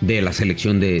de la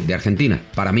selección de Argentina,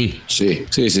 para mí. Sí.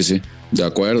 De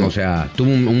acuerdo. O sea,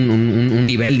 tuvo un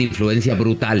nivel de influencia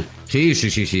brutal. Sí.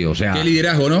 O sea. Qué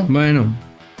liderazgo, ¿no?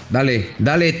 Bueno.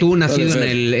 Dale tú, nacido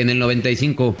en el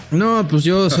 95. No, pues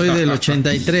yo soy del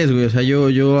 83, güey. O sea,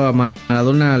 yo a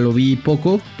Maradona lo vi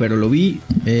poco, pero lo vi.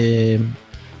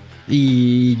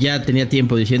 Y ya tenía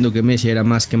tiempo diciendo que Messi era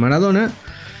más que Maradona.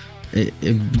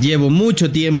 Llevo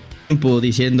mucho tiempo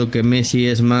diciendo que Messi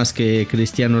es más que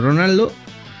Cristiano Ronaldo.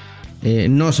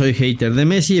 No soy hater de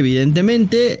Messi,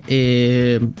 evidentemente.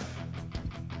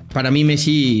 Para mí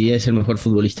Messi es el mejor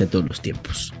futbolista de todos los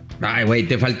tiempos. Ay, güey,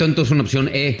 te faltó entonces una opción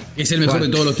E. Es el mejor de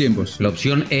todos los tiempos. La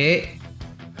opción E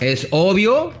es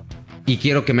obvio y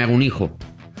quiero que me haga un hijo.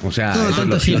 O sea, no, esa es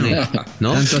la opción E,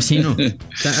 ¿no? Tanto así no.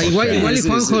 O sea, igual y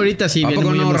Juanjo ahorita sí viene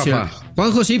muy emocionado.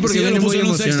 Juanjo sí, porque viene muy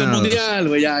emocionado. Sexto mundial,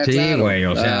 güey, ya, sí, claro, güey,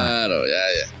 o sea. Claro,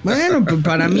 ya. Bueno, pues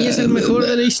para mí es el mejor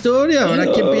de la historia.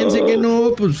 Ahora quien piense que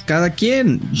no, pues cada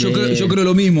quien. Yo creo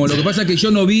lo mismo. Lo que pasa es que yo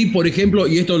no vi, por ejemplo,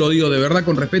 y esto lo digo de verdad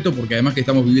con respeto, porque además que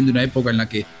estamos viviendo una época en la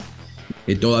que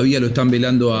todavía lo están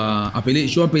velando a Pelé.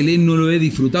 Yo a Pelé no lo he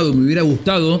disfrutado, me hubiera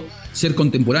gustado ser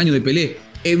contemporáneo de Pelé.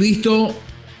 He visto...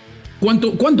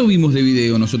 ¿Cuánto vimos de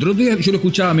video nosotros? Yo lo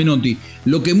escuchaba a Menotti.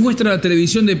 Lo que muestra la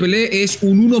televisión de Pelé es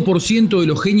un 1% de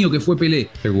lo genio que fue Pelé.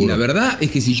 Seguro. Y la verdad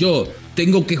es que si yo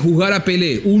tengo que juzgar a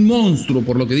Pelé, un monstruo,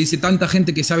 por lo que dice tanta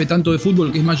gente que sabe tanto de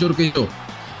fútbol, que es mayor que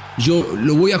yo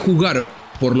lo voy a juzgar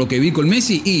por lo que vi con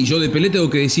Messi, y yo de Pelé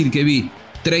tengo que decir que vi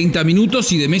 30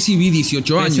 minutos y de Messi vi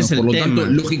 18 años. Por lo tanto,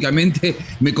 lógicamente,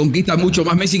 me conquista mucho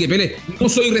más Messi que Pelé. No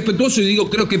soy respetuoso y digo,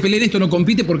 creo que Pelé en esto no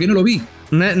compite porque no lo vi.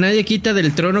 Nadie quita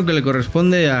del trono que le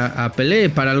corresponde a Pelé.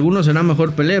 Para algunos será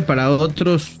mejor Pelé, para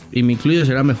otros, y me incluyo,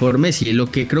 será mejor Messi.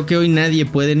 Lo que creo que hoy nadie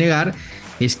puede negar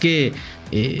es que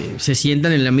se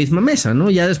sientan en la misma mesa, ¿no?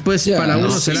 Ya después para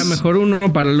uno será mejor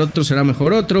uno, para el otro será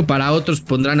mejor otro, para otros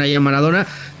pondrán ahí a Maradona,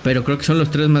 pero creo que son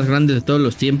los tres más grandes de todos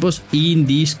los tiempos,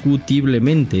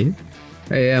 indiscutiblemente.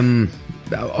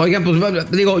 Oigan,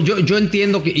 pues digo, yo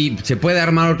entiendo que y se puede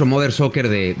armar otro Modern Soccer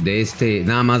de este,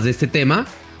 nada más de este tema,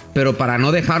 pero para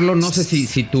no dejarlo, no sé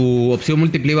si tu opción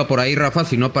múltiple iba por ahí, Rafa,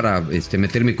 sino para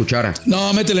meter mi cuchara.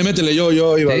 No, métele,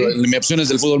 yo iba, ¿sí? Mi opción es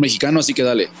del fútbol mexicano, así que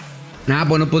dale.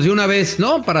 Bueno, pues de una vez,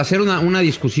 ¿no? Para hacer una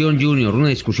discusión junior, una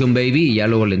discusión baby, y ya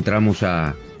luego le entramos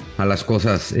a las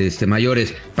cosas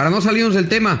mayores. Para no salirnos del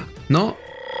tema, ¿no?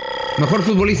 Mejor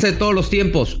futbolista de todos los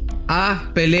tiempos.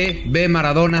 A, Pelé, B,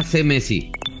 Maradona, C,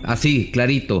 Messi. Así,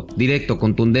 clarito, directo,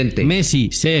 contundente. Messi,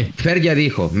 C. Fer ya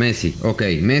dijo, Messi, ok,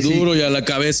 Messi. Duro y a la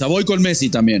cabeza, voy con Messi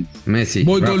también. Messi.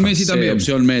 Voy con Messi también.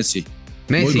 Opción Messi.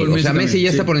 Messi, o sea, Messi ya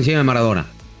está por encima de Maradona,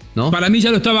 ¿no? Para mí ya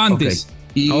lo estaba antes.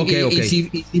 Okay. Y si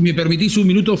me permitís un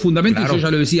minuto fundamento, claro. Yo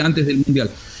ya lo decía antes del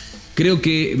Mundial. Creo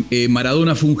que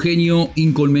Maradona fue un genio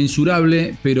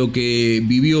inconmensurable, pero que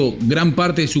vivió gran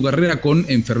parte de su carrera con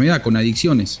enfermedad, con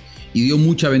adicciones, y dio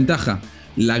mucha ventaja.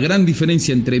 La gran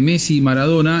diferencia entre Messi y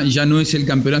Maradona ya no es el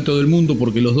campeonato del mundo,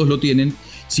 porque los dos lo tienen,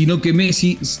 sino que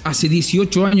Messi hace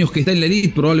 18 años que está en la elite,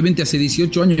 probablemente hace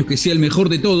 18 años que sea el mejor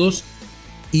de todos,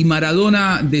 y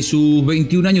Maradona, de sus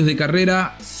 21 años de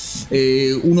carrera,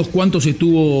 unos cuantos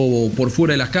estuvo por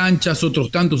fuera de las canchas,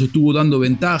 otros tantos estuvo dando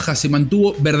ventajas, se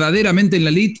mantuvo verdaderamente en la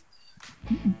elite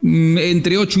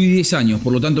entre 8 y 10 años.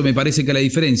 Por lo tanto, me parece que la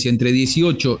diferencia entre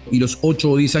 18 y los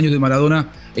 8 o 10 años de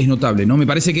Maradona es notable, ¿no? Me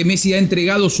parece que Messi ha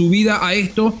entregado su vida a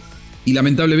esto y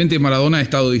lamentablemente Maradona ha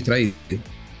estado distraído.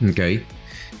 Ok.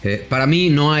 Para mí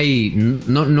no hay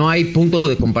punto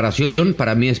de comparación.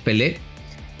 Para mí es Pelé.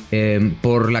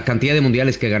 Por la cantidad de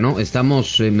mundiales que ganó,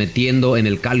 estamos metiendo en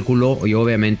el cálculo, y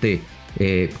obviamente,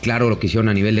 claro, lo que hicieron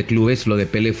a nivel de clubes. Lo de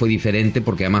Pelé fue diferente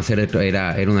porque además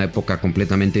era una época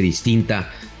completamente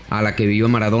distinta a la que vivió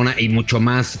Maradona, y mucho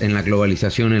más en la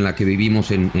globalización en la que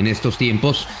vivimos en estos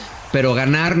tiempos. Pero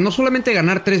no solamente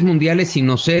ganar 3 mundiales,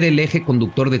 sino ser el eje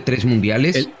conductor de 3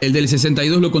 mundiales. ¿El del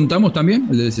 62 lo contamos también?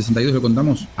 ¿El del 62 lo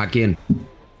contamos? ¿A quién?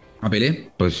 ¿A Pelé?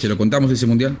 Pues, ¿se lo contamos ese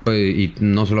mundial? Pues, ¿y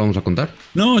no se lo vamos a contar?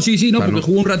 No, sí, no, porque no.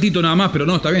 Jugó un ratito nada más, pero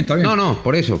no, está bien. No,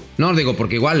 por eso. No, digo,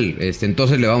 porque igual,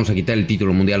 entonces le vamos a quitar el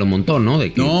título mundial un montón, ¿no?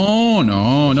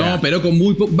 No, pero con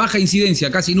muy baja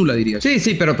incidencia, casi nula, dirías.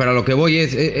 Sí, pero a lo que voy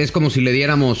es como si le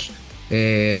diéramos,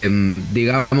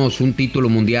 digamos, un título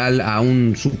mundial a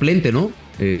un suplente, ¿no?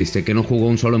 Que no jugó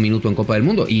un solo minuto en Copa del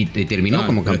Mundo y terminó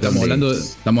como campeón.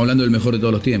 Estamos hablando del mejor de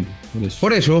todos los tiempos.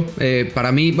 Por eso,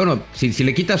 para mí, bueno, si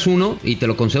le quitas uno, y te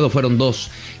lo concedo, fueron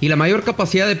 2. Y la mayor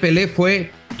capacidad de Pelé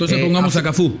fue... Entonces pongamos a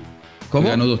Cafú. ¿Cómo?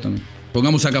 Ganó 2 también.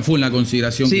 Pongamos a Cafú en la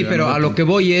consideración. Sí, pero a lo que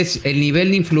voy es el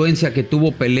nivel de influencia que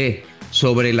tuvo Pelé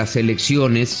sobre las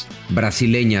selecciones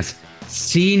brasileñas,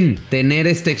 sin tener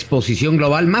esta exposición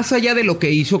global, más allá de lo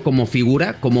que hizo como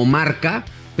figura, como marca,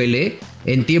 Pelé,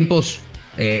 en tiempos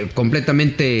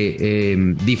completamente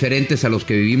diferentes a los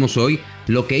que vivimos hoy.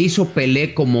 Lo que hizo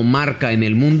Pelé como marca en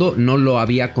el mundo no lo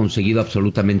había conseguido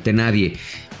absolutamente nadie.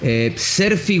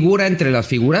 Ser figura entre las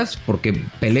figuras, porque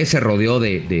Pelé se rodeó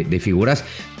de figuras.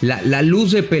 La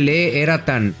luz de Pelé era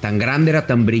tan grande, era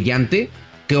tan brillante,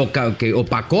 que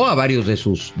opacó a varios de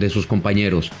sus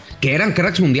compañeros, que eran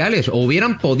cracks mundiales, o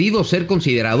hubieran podido ser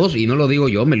considerados, y no lo digo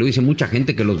yo, me lo dice mucha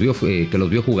gente que los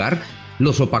vio jugar.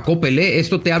 Los opacó Pelé.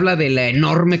 Esto te habla de la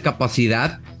enorme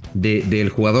capacidad del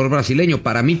jugador brasileño.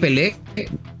 Para mí, Pelé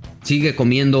sigue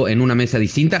comiendo en una mesa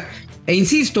distinta. E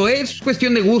insisto, es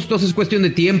cuestión de gustos, es cuestión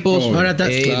de tiempos,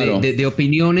 claro, de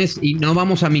opiniones, y no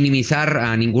vamos a minimizar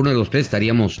a ninguno de los tres.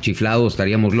 Estaríamos chiflados,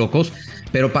 estaríamos locos.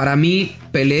 Pero para mí,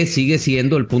 Pelé sigue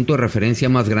siendo el punto de referencia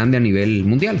más grande a nivel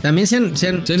mundial. También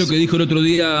 ¿Sabes lo que dijo el otro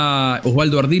día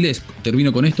Osvaldo Ardiles?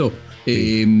 Termino con esto.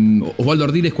 Osvaldo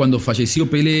Ardiles, cuando falleció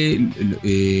Pelé,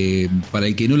 para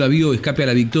el que no la vio, Escape a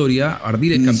la Victoria.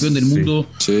 Ardiles, campeón del mundo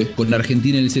con la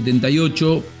Argentina en el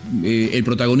 78. El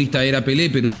protagonista era Pelé,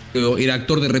 pero era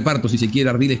actor de reparto, si se quiere,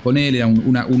 Ardiles con él. Era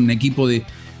un equipo de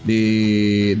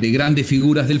grandes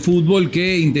figuras del fútbol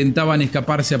que intentaban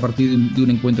escaparse a partir de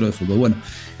un encuentro de fútbol. Bueno,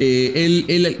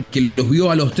 él que los vio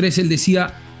a los tres, él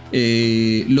decía...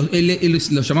 él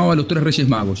los llamaba a los tres Reyes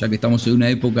Magos, ya que estamos en una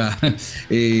época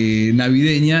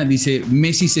navideña. Dice,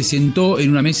 Messi se sentó en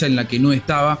una mesa en la que no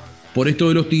estaba por esto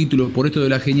de los títulos, por esto de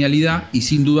la genialidad, y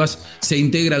sin dudas se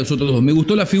integra a los otros dos. Me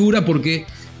gustó la figura porque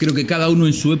creo que cada uno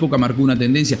en su época marcó una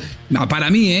tendencia.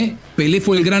 Para mí, Pelé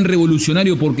fue el gran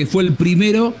revolucionario porque fue el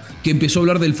primero que empezó a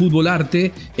hablar del fútbol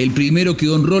arte, el primero que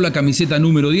honró la camiseta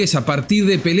número 10. A partir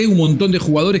de Pelé, un montón de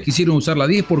jugadores quisieron usar la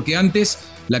 10 porque antes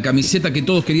la camiseta que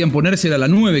todos querían ponerse era la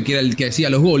 9, que era el que hacía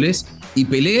los goles, y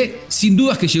Pelé sin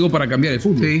dudas que llegó para cambiar el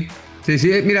fútbol. Sí,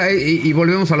 mira, y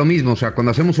volvemos a lo mismo. O sea,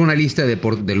 cuando hacemos una lista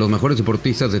de los mejores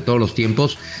deportistas de todos los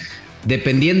tiempos,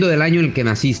 dependiendo del año en el que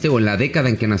naciste o en la década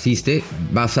en que naciste,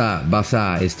 vas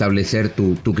a establecer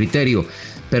tu criterio.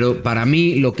 Pero para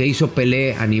mí lo que hizo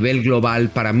Pelé a nivel global,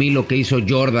 para mí lo que hizo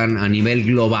Jordan a nivel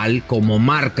global como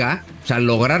marca, o sea,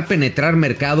 lograr penetrar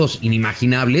mercados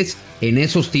inimaginables en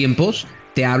esos tiempos,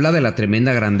 te habla de la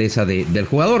tremenda grandeza del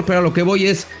jugador. Pero a lo que voy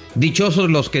es, dichosos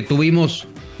los que tuvimos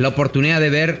la oportunidad de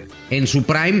ver en su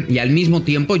prime, y al mismo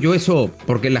tiempo yo eso,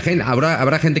 porque la gente,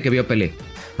 habrá gente que vio a Pelé,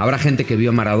 habrá gente que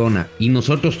vio a Maradona, y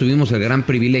nosotros tuvimos el gran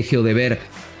privilegio de ver,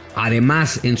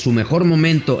 además, en su mejor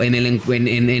momento,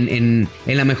 en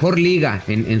la mejor liga,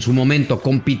 en su momento,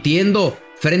 compitiendo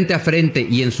frente a frente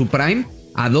y en su prime,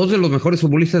 a dos de los mejores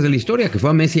futbolistas de la historia, que fue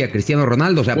a Messi y a Cristiano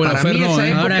Ronaldo. O sea, bueno, para mí esa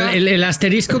época... Ahora, el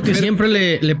asterisco que siempre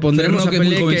le pondremos a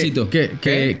Pelé,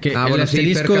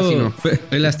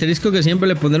 el asterisco que siempre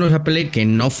le pondremos a Pelé, que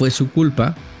no fue su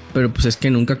culpa, pero pues es que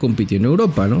nunca compitió en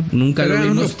Europa, ¿no? Nunca pero lo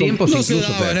vimos. En esos tiempos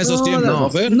incluso. En esos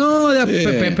tiempos,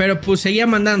 pero pues seguía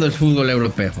mandando el fútbol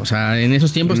europeo. O sea, en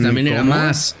esos tiempos también era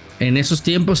más... En esos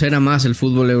tiempos era más el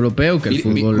fútbol europeo que el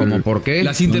fútbol. ¿Cómo por qué?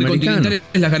 Las intercontinentales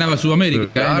las ganaba Sudamérica.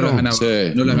 Claro,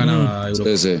 no las ganaba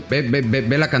Europa. Sí.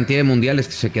 Ve la cantidad de mundiales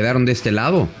que se quedaron de este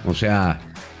lado. O sea,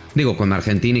 digo, con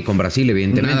Argentina y con Brasil,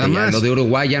 evidentemente. Ya, lo de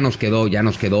Uruguay ya nos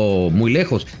quedó muy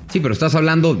lejos. Sí, pero estás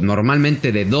hablando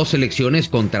normalmente de 2 selecciones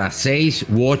contra 6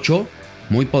 u 8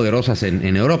 muy poderosas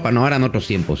en Europa. No, eran otros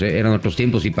tiempos, eran otros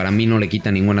tiempos, y para mí no le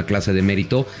quita ninguna clase de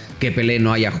mérito que Pelé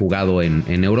no haya jugado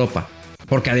en Europa.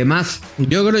 Porque además...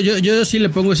 Yo sí le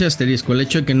pongo ese asterisco, el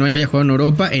hecho de que no haya jugado en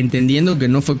Europa, entendiendo que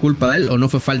no fue culpa de él o no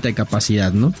fue falta de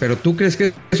capacidad, ¿no? Pero ¿tú crees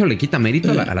que eso le quita mérito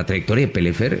a la trayectoria de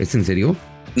Pelé, Fer? ¿Es en serio?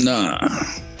 No.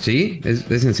 ¿Sí?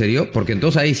 ¿Es en serio? Porque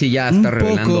entonces ahí sí ya está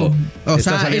revelando...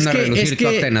 Está saliendo a relucir tu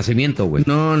acta de nacimiento, güey.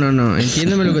 No.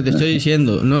 Entiéndeme lo que te estoy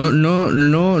diciendo. No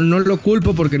lo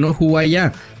culpo porque no jugó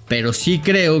allá. Pero sí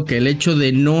creo que el hecho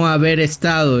de no haber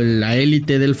estado en la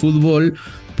élite del fútbol...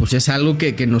 pues es algo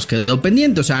que nos quedó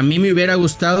pendiente. O sea, a mí me hubiera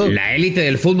gustado... La élite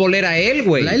del fútbol era él,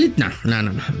 güey. La élite, no.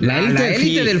 La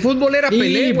élite del fútbol era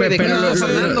Pelé, güey. Pero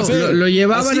lo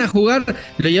llevaban a jugar.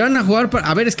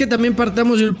 A ver, es que también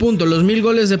partamos de un punto. Los 1000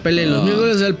 goles de Pelé. Los 1000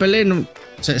 goles del Pelé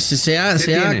se ha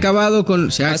acabado con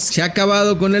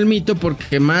el mito,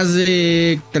 porque más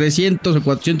de 300 o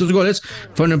 400 goles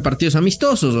fueron en partidos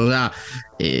amistosos. O sea,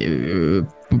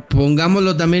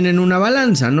 pongámoslo también en una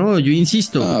balanza, ¿no? Yo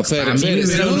insisto, a mí me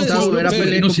hubiera gustado ver a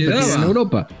Pelé en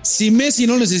Europa. Si Messi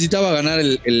no necesitaba ganar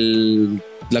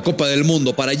la Copa del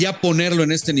Mundo para ya ponerlo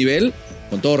en este nivel,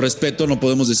 con todo respeto, no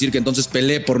podemos decir que entonces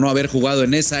Pelé, por no haber jugado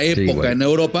en esa época en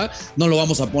Europa, no lo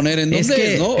vamos a poner en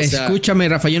donde es, ¿no? Escúchame,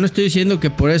 Rafa, yo no estoy diciendo que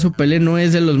por eso Pelé no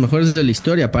es de los mejores de la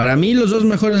historia. Para mí los dos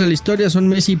mejores de la historia son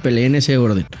Messi y Pelé, en ese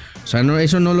orden. O sea,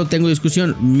 eso no lo tengo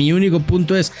discusión. Mi único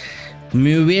punto es...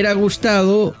 me hubiera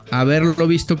gustado haberlo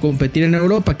visto competir en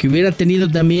Europa, que hubiera tenido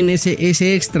también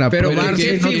ese extra. Pero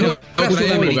 ¿qué figura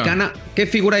sudamericana? ¿Qué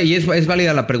figura? Y es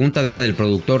válida la pregunta del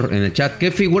productor en el chat.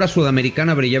 ¿Qué figura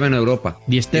sudamericana brillaba en Europa?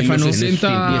 Di Stéfano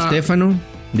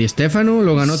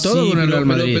lo ganó todo con el Real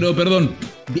Madrid. Pero perdón,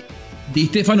 Di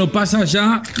Stéfano pasa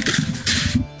ya.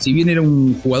 Si bien era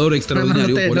un jugador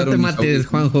extraordinario... No te mates,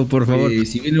 Juanjo, por favor.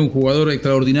 Si bien era un jugador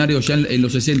extraordinario ya en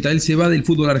los 60, él se va del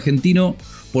fútbol argentino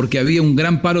porque había un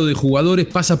gran paro de jugadores,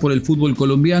 pasa por el fútbol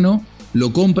colombiano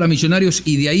lo compra Millonarios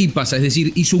y de ahí pasa, es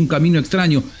decir, hizo un camino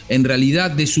extraño. En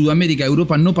realidad, de Sudamérica a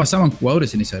Europa no pasaban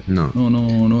jugadores en esa época.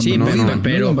 No. Sí,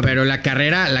 pero la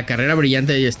carrera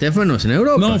brillante de Stefano es en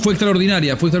Europa. No, fue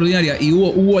extraordinaria. Y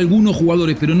hubo algunos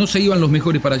jugadores, pero no se iban los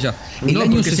mejores para allá. El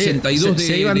año 62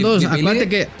 se iban dos. Acuérdate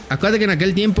que en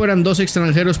aquel tiempo eran 2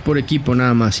 extranjeros por equipo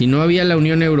nada más, y no había la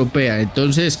Unión Europea.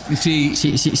 Entonces,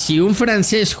 si un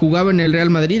francés jugaba en el Real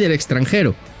Madrid, era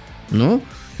extranjero, ¿no?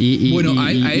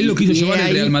 A él lo quiso llevar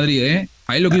el Real Madrid, ¿eh?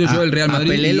 A él lo quiso llevar el Real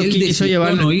Madrid. A Pelé lo quiso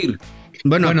llevar. No ir.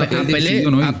 Bueno,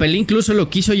 a Pelé incluso lo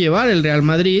quiso llevar el Real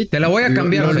Madrid. Te la voy a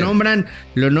cambiar.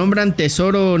 Lo nombran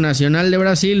Tesoro Nacional de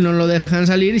Brasil, no lo dejan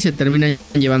salir y se termina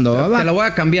llevando a Babá. Te la voy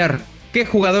a cambiar. ¿Qué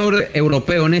jugador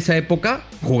europeo en esa época,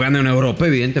 jugando en Europa,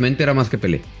 evidentemente, era más que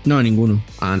Pelé? No, ninguno.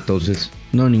 Entonces...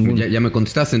 No, ninguno. Ya me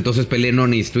contestaste, entonces Pelé no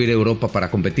necesitó ir a Europa para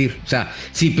competir. O sea,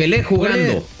 si Pelé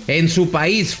jugando en su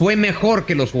país fue mejor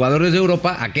que los jugadores de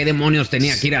Europa, ¿a qué demonios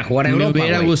tenía que ir a jugar a Europa? Me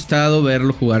hubiera gustado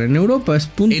verlo jugar en Europa, es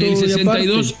punto. En el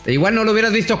 62. Igual no lo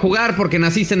hubieras visto jugar porque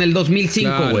naciste en el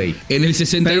 2005, güey. Claro. En el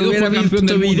 62 fue campeón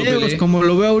del mundo, Pelé, como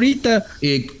lo veo ahorita.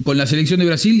 Con la selección de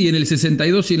Brasil, y en el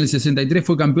 62 y en el 63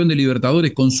 fue campeón de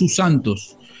Libertadores con sus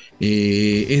Santos.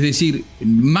 Es decir,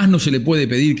 más no se le puede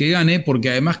pedir que gane,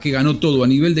 porque además que ganó todo a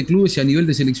nivel de clubes y a nivel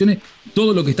de selecciones,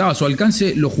 todo lo que estaba a su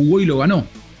alcance lo jugó y lo ganó.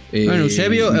 Bueno,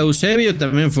 Eusebio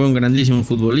también fue un grandísimo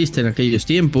futbolista en aquellos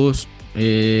tiempos.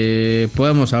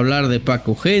 Podemos hablar de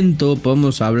Paco Gento,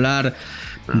 podemos hablar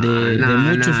de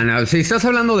muchos. No. Si estás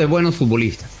hablando de buenos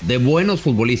futbolistas,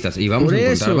 y vamos a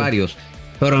encontrar varios.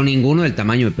 Pero ninguno del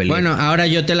tamaño de Pelé. Bueno, ahora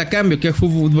yo te la cambio. ¿Qué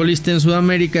futbolista en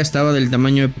Sudamérica estaba del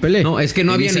tamaño de Pelé? No, es que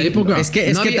no había en esa época. Es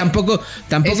que tampoco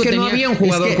no había un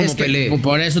jugador como Pelé.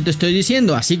 Por eso te estoy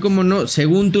diciendo. Así como no,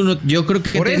 según tú, yo creo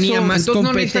que tenía más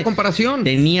comparación.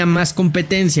 Tenía más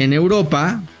competencia en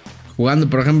Europa, jugando,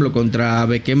 por ejemplo, contra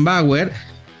Beckenbauer,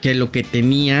 que lo que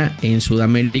tenía en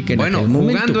Sudamérica en aquel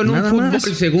momento. Jugando en un fútbol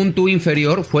según tú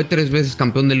inferior, fue 3 veces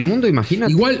campeón del mundo,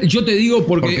 imagínate. Igual yo te digo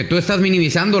porque tú estás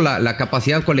minimizando la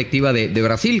capacidad colectiva de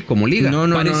Brasil como liga.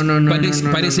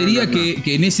 Parecería que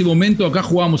en ese momento acá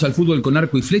jugábamos al fútbol con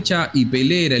arco y flecha y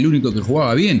Pelé era el único que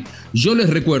jugaba bien. Yo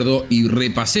les recuerdo, y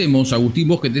repasemos, Agustín,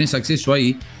 vos que tenés acceso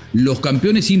ahí, los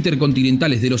campeones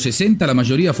intercontinentales de los 60, la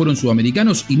mayoría fueron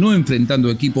sudamericanos y no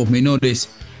enfrentando equipos menores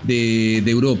de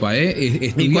Europa.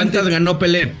 ¿Y cuántas ganó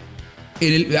Pelé?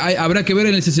 Habrá que ver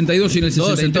en el 62 y en el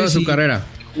 63. En toda su carrera.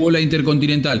 Jugó la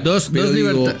intercontinental. Dos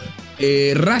Libertadores.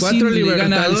 Racing le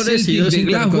gana al Celtic de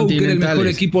Glasgow, que era el mejor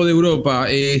equipo de Europa.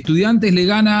 Estudiantes le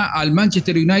gana al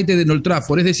Manchester United en Old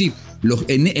Trafford. Es decir,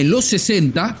 en los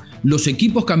 60... los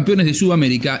equipos campeones de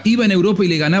Sudamérica iban a Europa y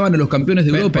le ganaban a los campeones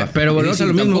de Europa. Pero volvemos a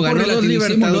lo mismo, ganó 2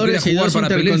 Libertadores y 2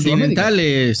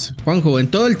 intercontinentales. Juanjo, en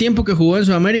todo el tiempo que jugó en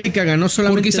Sudamérica ganó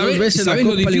solamente 2 veces la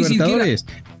Copa Libertadores.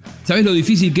 ¿Sabes lo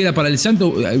difícil que era para el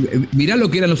Santo? Mirá lo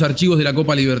que eran los archivos de la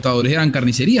Copa Libertadores. Eran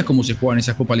carnicerías como se jugaban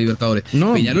esas Copas Libertadores.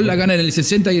 Peñarol la gana en el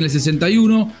 60 y en el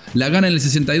 61, la gana en el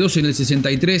 62 y en el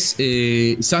 63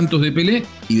 Santos de Pelé,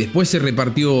 y después se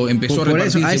repartió, empezó a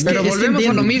repartirse. Pero volvemos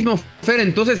a lo mismo, Fer.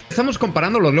 Entonces estamos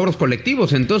comparando los logros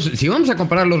colectivos. Entonces, si vamos a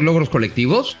comparar los logros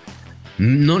colectivos,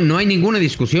 no hay ninguna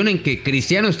discusión en que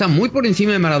Cristiano está muy por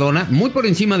encima de Maradona, muy por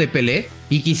encima de Pelé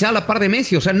y quizá a la par de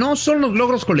Messi. O sea, no son los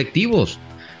logros colectivos.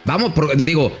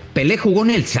 Pelé jugó en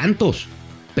el Santos.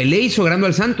 Pelé hizo grande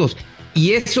al Santos.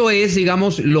 Y eso es,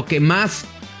 digamos, lo que más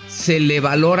se le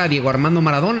valora a Diego Armando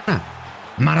Maradona.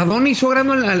 Maradona hizo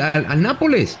grande al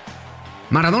Nápoles.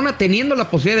 Maradona, teniendo la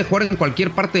posibilidad de jugar en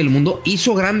cualquier parte del mundo,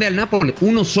 hizo grande al Nápoles,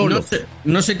 uno solo.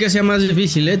 No sé qué sea más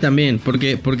difícil, también,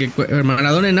 porque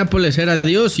Maradona en Nápoles era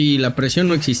Dios y la presión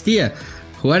no existía.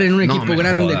 Jugar en un equipo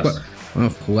grande...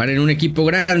 Jugar en un equipo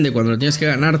grande cuando lo tienes que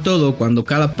ganar todo, cuando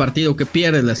cada partido que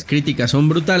pierdes las críticas son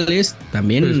brutales,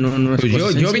 también no es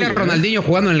pues yo vi a Ronaldinho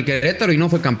jugando en el Querétaro y no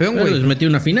fue campeón, güey. Los metió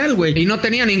una final, güey. Y no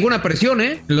tenía ninguna presión,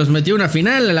 Los metió una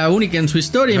final, la única en su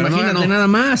historia, pero imagínate, nada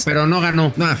más. Pero no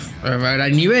ganó.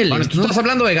 Hay niveles. Bueno, tú estás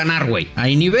hablando de ganar, güey.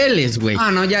 Hay niveles, güey.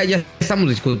 Ya estamos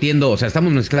discutiendo, o sea,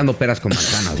 estamos mezclando peras con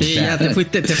manzanas. Sí, ya te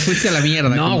fuiste a la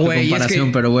mierda. No, güey. Comparación, es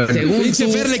que, pero bueno.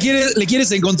 Según Fer, le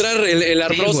quieres encontrar el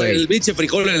arroz, sí, el biche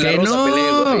frijol en el arroz a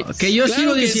Pelé, güey. Que yo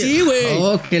sigo diciendo.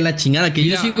 Sí, que la chingada. Que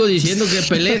yo sigo diciendo que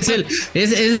Pelé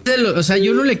o sea,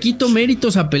 yo no le quito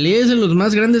méritos a Pelé, es de los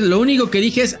más grandes. Lo único que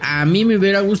dije es, a mí me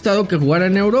hubiera gustado que jugara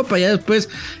en Europa. Ya después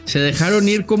se dejaron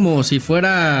ir como si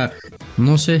fuera,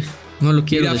 no sé, no lo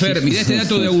quiero decir. Fer, mirá este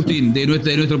dato de Agustín, de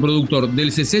nuestro productor.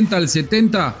 Del 60 al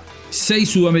 70, 6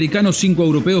 sudamericanos, 5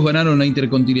 europeos ganaron la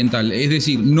Intercontinental. Es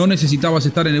decir, no necesitabas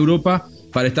estar en Europa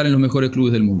para estar en los mejores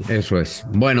clubes del mundo. Eso es.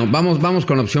 Bueno, vamos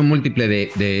con la opción múltiple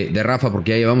de Rafa,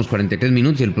 porque ya llevamos 43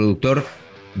 minutos y el productor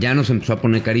ya nos empezó a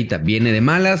poner carita. Viene de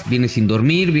malas, viene sin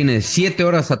dormir, viene de 7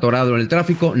 horas atorado en el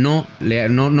tráfico. No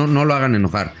lo hagan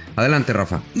enojar. Adelante,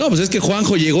 Rafa. No, pues es que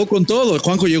Juanjo llegó con todo.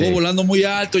 Juanjo llegó volando muy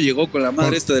alto, llegó con la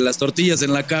madre esta de las tortillas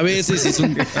en la cabeza y se hizo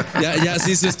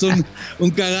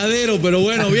un cagadero. Pero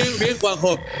bueno, bien,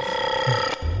 Juanjo.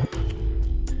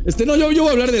 Yo voy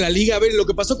a hablar de la liga. A ver, lo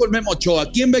que pasó con Memo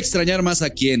Ochoa. ¿Quién va a extrañar más a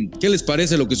quién? ¿Qué les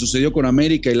parece lo que sucedió con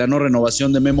América y la no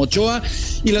renovación de Memo Ochoa?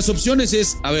 Y las opciones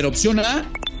es, a ver, opción A,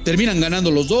 terminan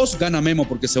ganando los dos. Gana Memo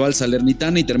porque se va al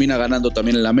Salernitana y termina ganando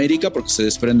también el América porque se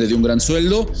desprende de un gran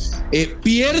sueldo.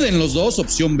 Pierden los dos,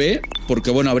 opción B,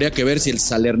 porque bueno, habría que ver si el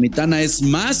Salernitana es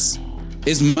más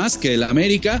que el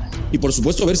América. Y por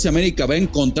supuesto ver si América va a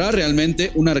encontrar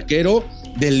realmente un arquero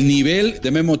del nivel de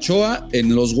Memo Ochoa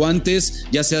en los guantes,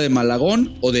 ya sea de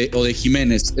Malagón o de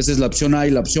Jiménez. Esa es la opción A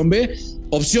y la opción B.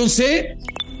 Opción C,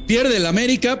 pierde el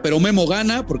América, pero Memo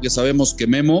gana, porque sabemos que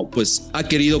Memo pues ha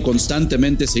querido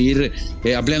constantemente seguir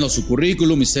ampliando su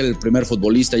currículum y ser el primer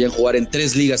futbolista ya en jugar en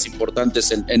 3 ligas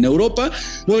importantes en Europa.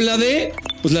 O la D,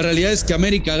 pues la realidad es que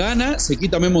América gana, se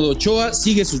quita Memo de Ochoa,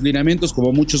 sigue sus lineamientos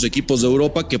como muchos equipos de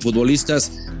Europa, que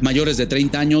futbolistas mayores de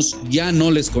 30 años ya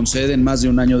no les conceden más de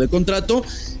un año de contrato,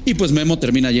 y pues Memo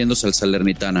termina yéndose al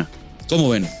Salernitana. ¿Cómo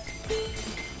ven?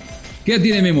 ¿Qué edad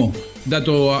tiene Memo?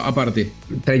 Dato aparte.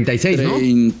 36, ¿no?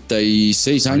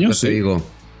 36 años. Te digo.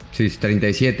 Sí,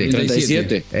 37.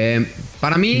 37.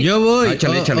 Para mí... Yo voy.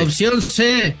 Échale.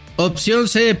 Opción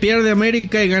C, pierde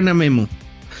América y gana Memo.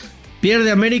 Pierde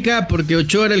América porque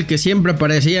Ochoa era el que siempre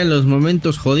aparecía en los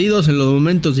momentos jodidos, en los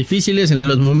momentos difíciles, en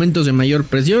los momentos de mayor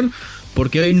presión,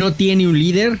 porque hoy no tiene un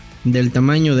líder del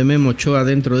tamaño de Memo Ochoa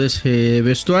dentro de ese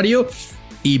vestuario.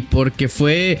 Y porque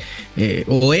fue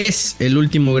o es el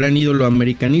último gran ídolo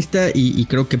americanista y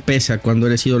creo que pesa cuando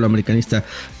eres ídolo americanista.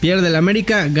 Pierde el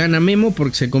América, gana Memo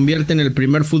porque se convierte en el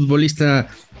primer futbolista,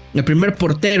 el primer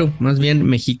portero más bien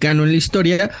mexicano en la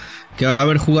historia que va a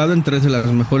haber jugado en 3 de las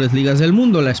mejores ligas del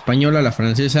mundo, la española, la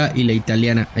francesa y la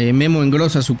italiana. Memo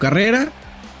engrosa su carrera.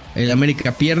 El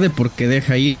América pierde porque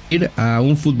deja ir a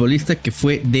un futbolista que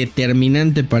fue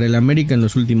determinante para el América en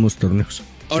los últimos torneos.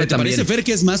 Ahora, ¿te parece, Fer,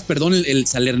 que es más, el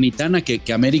Salernitana que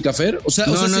América, Fer?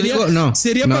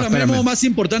 Sería para Memo más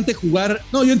importante jugar.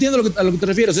 No, yo entiendo a lo que te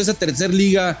refieres, esa tercer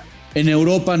liga en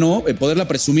Europa, ¿no? Poderla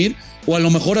presumir, o a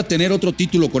lo mejor a tener otro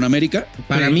título con América.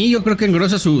 Para mí, yo creo que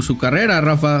engrosa su carrera,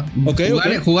 Rafa.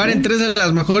 Jugar en 3 de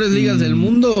las mejores ligas del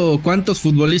mundo. ¿Cuántos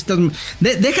futbolistas?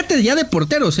 Déjate ya de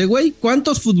porteros, güey.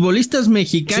 ¿Cuántos futbolistas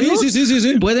mexicanos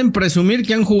pueden presumir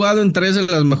que han jugado en 3 de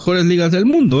las mejores ligas del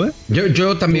mundo,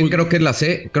 Yo también creo que es la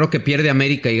C. Creo que pierde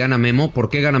América y gana Memo. ¿Por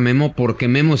qué gana Memo? Porque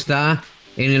Memo está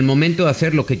en el momento de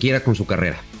hacer lo que quiera con su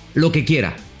carrera. Lo que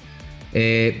quiera.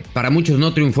 Para muchos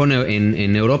no triunfó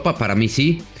en Europa, para mí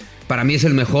sí. Para mí es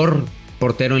el mejor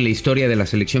portero en la historia de la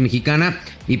selección mexicana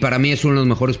y para mí es uno de los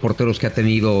mejores porteros que ha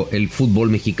tenido el fútbol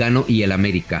mexicano y el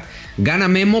América. Gana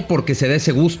Memo porque se da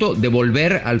ese gusto de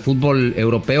volver al fútbol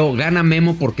europeo. Gana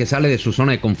Memo porque sale de su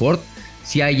zona de confort.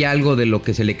 Si hay algo de lo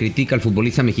que se le critica al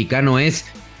futbolista mexicano es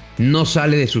no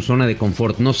sale de su zona de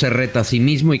confort, no se reta a sí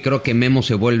mismo y creo que Memo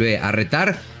se vuelve a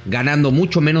retar ganando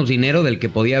mucho menos dinero del que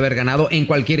podía haber ganado en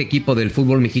cualquier equipo del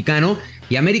fútbol mexicano.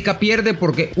 Y América pierde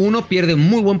porque 1, pierde un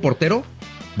muy buen portero,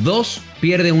 2,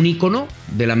 pierde un ícono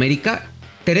del América,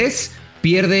 3,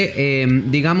 pierde,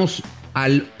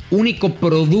 al único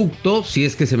producto, si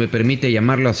es que se me permite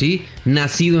llamarlo así,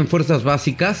 nacido en fuerzas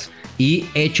básicas y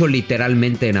hecho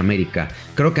literalmente en América.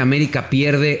 Creo que América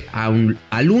pierde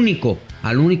al único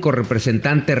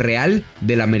representante real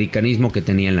del americanismo que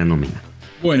tenía en la nómina.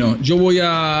 Bueno, yo voy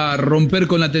a romper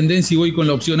con la tendencia y voy con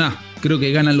la opción A. Creo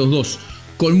que ganan los dos.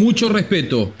 Con mucho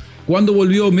respeto, ¿cuándo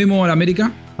volvió Memo a la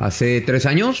América? ¿Hace 3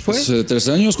 años fue? Hace 3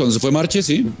 años, cuando se fue Marche,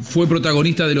 sí. ¿Fue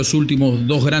protagonista de los últimos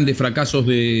 2 grandes fracasos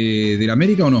de la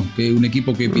América o no? Que un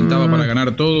equipo que pintaba para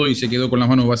ganar todo y se quedó con las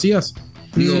manos vacías.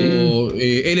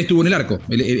 Él estuvo en el arco.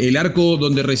 El arco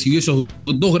donde recibió esos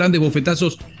 2 grandes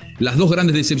bofetazos, las 2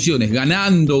 grandes decepciones,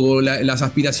 ganando las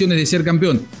aspiraciones de ser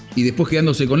campeón y después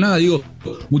quedándose con nada. Digo,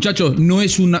 muchachos, no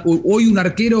es hoy un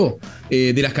arquero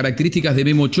de las características de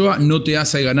Memo Ochoa no te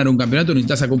hace ganar un campeonato,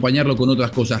 necesitas acompañarlo con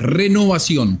otras cosas.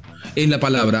 Renovación es la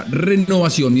palabra,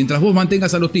 renovación. Mientras vos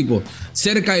mantengas a los tipos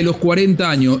cerca de los 40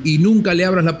 años y nunca le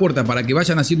abras la puerta para que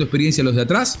vayan haciendo experiencia los de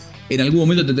atrás, en algún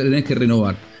momento te tenés que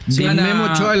renovar. Si Memo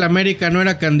Ochoa el América no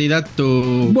era candidato.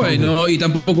 Bueno, y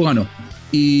tampoco ganó.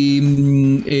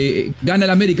 y gana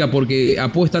el América porque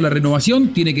apuesta a la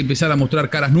renovación, tiene que empezar a mostrar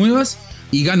caras nuevas,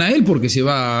 y gana él porque se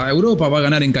va a Europa, va a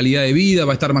ganar en calidad de vida,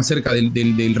 va a estar más cerca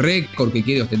del récord que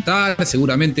quiere ostentar,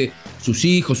 seguramente sus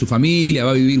hijos, su familia,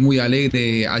 va a vivir muy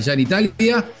alegre allá en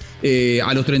Italia.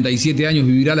 A los 37 años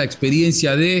vivirá la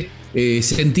experiencia de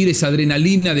sentir esa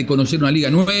adrenalina de conocer una liga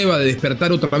nueva, de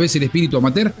despertar otra vez el espíritu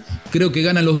amateur. Creo que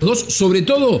ganan los dos, sobre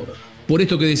todo por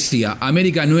esto que decía,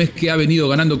 América no es que ha venido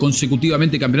ganando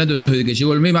consecutivamente campeonatos desde que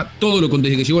llegó el Memo,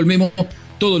 desde que llegó el Memo,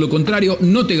 todo lo contrario,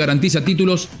 no te garantiza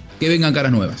títulos, que vengan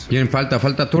caras nuevas. ¿Quién falta?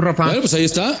 ¿Falta tú, Rafa? Bueno, pues ahí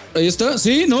está.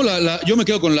 Sí, no, yo me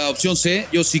quedo con la opción C.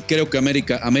 Yo sí creo que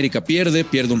América pierde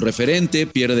un referente,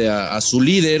 pierde a su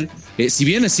líder. Si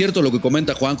bien es cierto lo que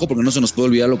comenta Juanjo, porque no se nos puede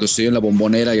olvidar lo que sucedió en la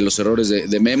Bombonera y los errores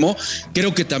de Memo,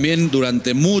 creo que también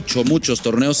durante muchos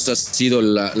torneos ha sido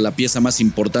la pieza más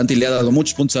importante y le ha dado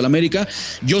muchos puntos al América.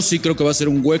 Yo sí creo que va a ser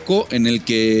un hueco en el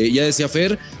que, ya decía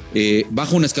Fer,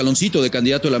 baja un escaloncito de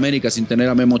candidato al América sin tener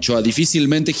a Memo Ochoa.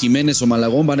 Difícilmente Jiménez o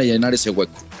Malagón van a llenar ese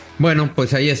hueco. Bueno,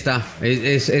 pues ahí está.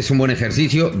 Es un buen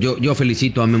ejercicio. Yo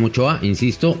felicito a Memo Ochoa,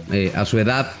 insisto, a su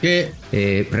edad,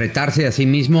 retarse a sí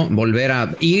mismo, volver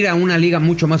a ir a una liga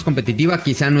mucho más competitiva.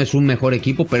 Quizá no es un mejor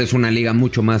equipo, pero es una liga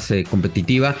mucho más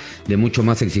competitiva, de mucho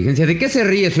más exigencia. ¿De qué se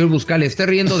ríe, señor Buscali? ¿Está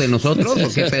riendo de nosotros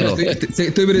o qué pedo?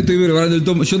 Estoy preparando el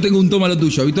tomo. Yo tengo un toma lo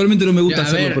tuyo. Habitualmente no me gusta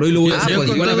hacerlo, pero hoy lo voy a hacer. Pues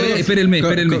igual espérenme.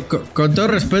 Con todo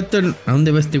respeto, ¿a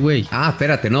dónde va este güey?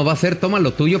 Espérate, no, va a ser toma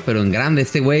lo tuyo, pero en grande.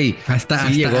 Este güey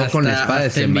sí llegó con la espada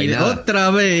desenvainada. Otra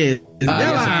vez.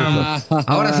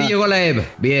 Ahora sí llegó la Eve.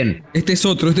 Bien. Este es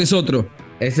otro.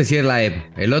 Este sí es la Eve.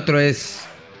 El otro es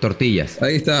tortillas.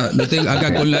 Ahí está. Lo tengo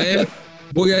acá con la Eve.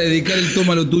 Voy a dedicar el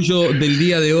toma lo tuyo del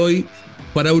día de hoy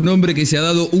para un hombre que se ha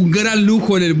dado un gran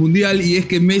lujo en el Mundial, y es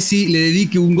que Messi le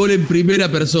dedique un gol en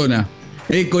primera persona.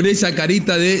 Con esa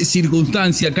carita de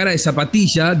circunstancia, cara de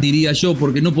zapatilla, diría yo,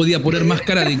 porque no podía poner más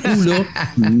cara de culo.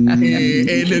 En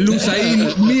el Lusaín,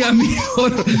 mi amigo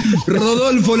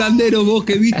Rodolfo Landero, vos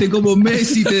que viste cómo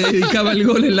Messi te dedicaba el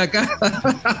gol en la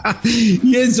cara.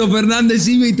 Y Enzo Fernández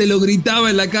iba y te lo gritaba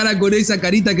en la cara con esa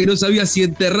carita que no sabía si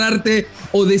enterrarte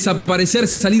o desaparecer,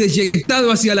 salir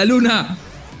eyectado hacia la luna.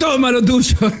 Toma lo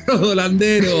tuyo,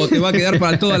 Rodolandero. Te va a quedar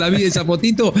para toda la vida esa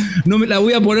fotito. No me la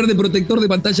voy a poner de protector de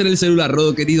pantalla en el celular,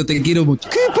 Rodo, querido. Te quiero mucho.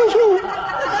 ¿Qué pasó?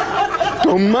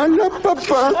 Tómala,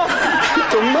 papá.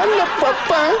 Tómala,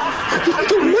 papá.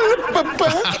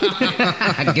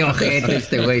 Qué ojete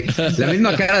este güey. La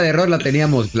misma cara de error la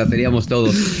teníamos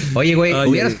todos. Oye, güey,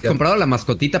 hubieras comprado la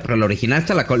mascotita, pero la original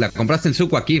esta la compraste en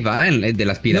Suco aquí, ¿va? De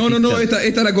las piratitas. No,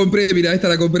 esta la compré, mira,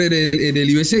 en el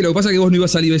IBC. Lo que pasa es que vos no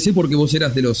ibas al IBC porque vos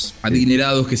eras de los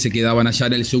adinerados que se quedaban allá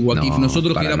en el Suco aquí.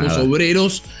 Nosotros que éramos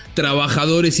obreros,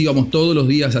 trabajadores, íbamos todos los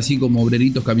días así como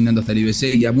obreritos caminando hasta el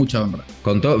IBC, y a mucha honra.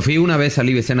 Fui una vez al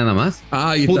IBC nada más.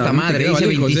 Puta madre, hice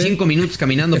 25 minutos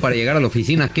caminando para llegar a la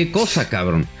oficina. Qué cosa,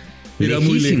 cabrón. Era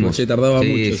muy lejos, se tardaba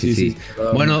mucho. Sí.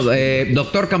 Bueno,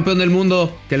 doctor campeón del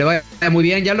mundo, que le vaya muy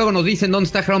bien. Ya luego nos dicen dónde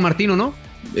está Gerardo Martino, ¿no?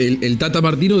 El Tata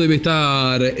Martino debe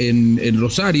estar en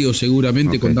Rosario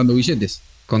seguramente, contando billetes.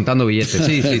 Contando billetes,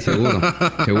 sí,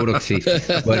 seguro que sí.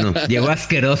 Bueno, llegó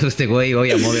asqueroso este güey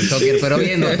hoy a Modern Soccer, pero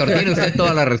bien, doctor, tiene usted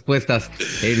todas las respuestas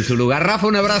en su lugar. Rafa,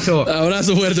 un abrazo.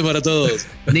 Abrazo fuerte para todos.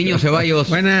 Niño Ceballos.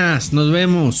 Buenas, nos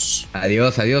vemos.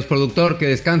 Adiós, productor, que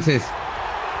descanses.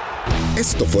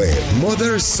 Esto fue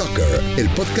Mother Soccer, el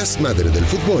podcast madre del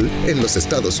fútbol en los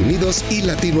Estados Unidos y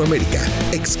Latinoamérica,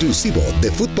 exclusivo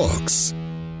de Footbox.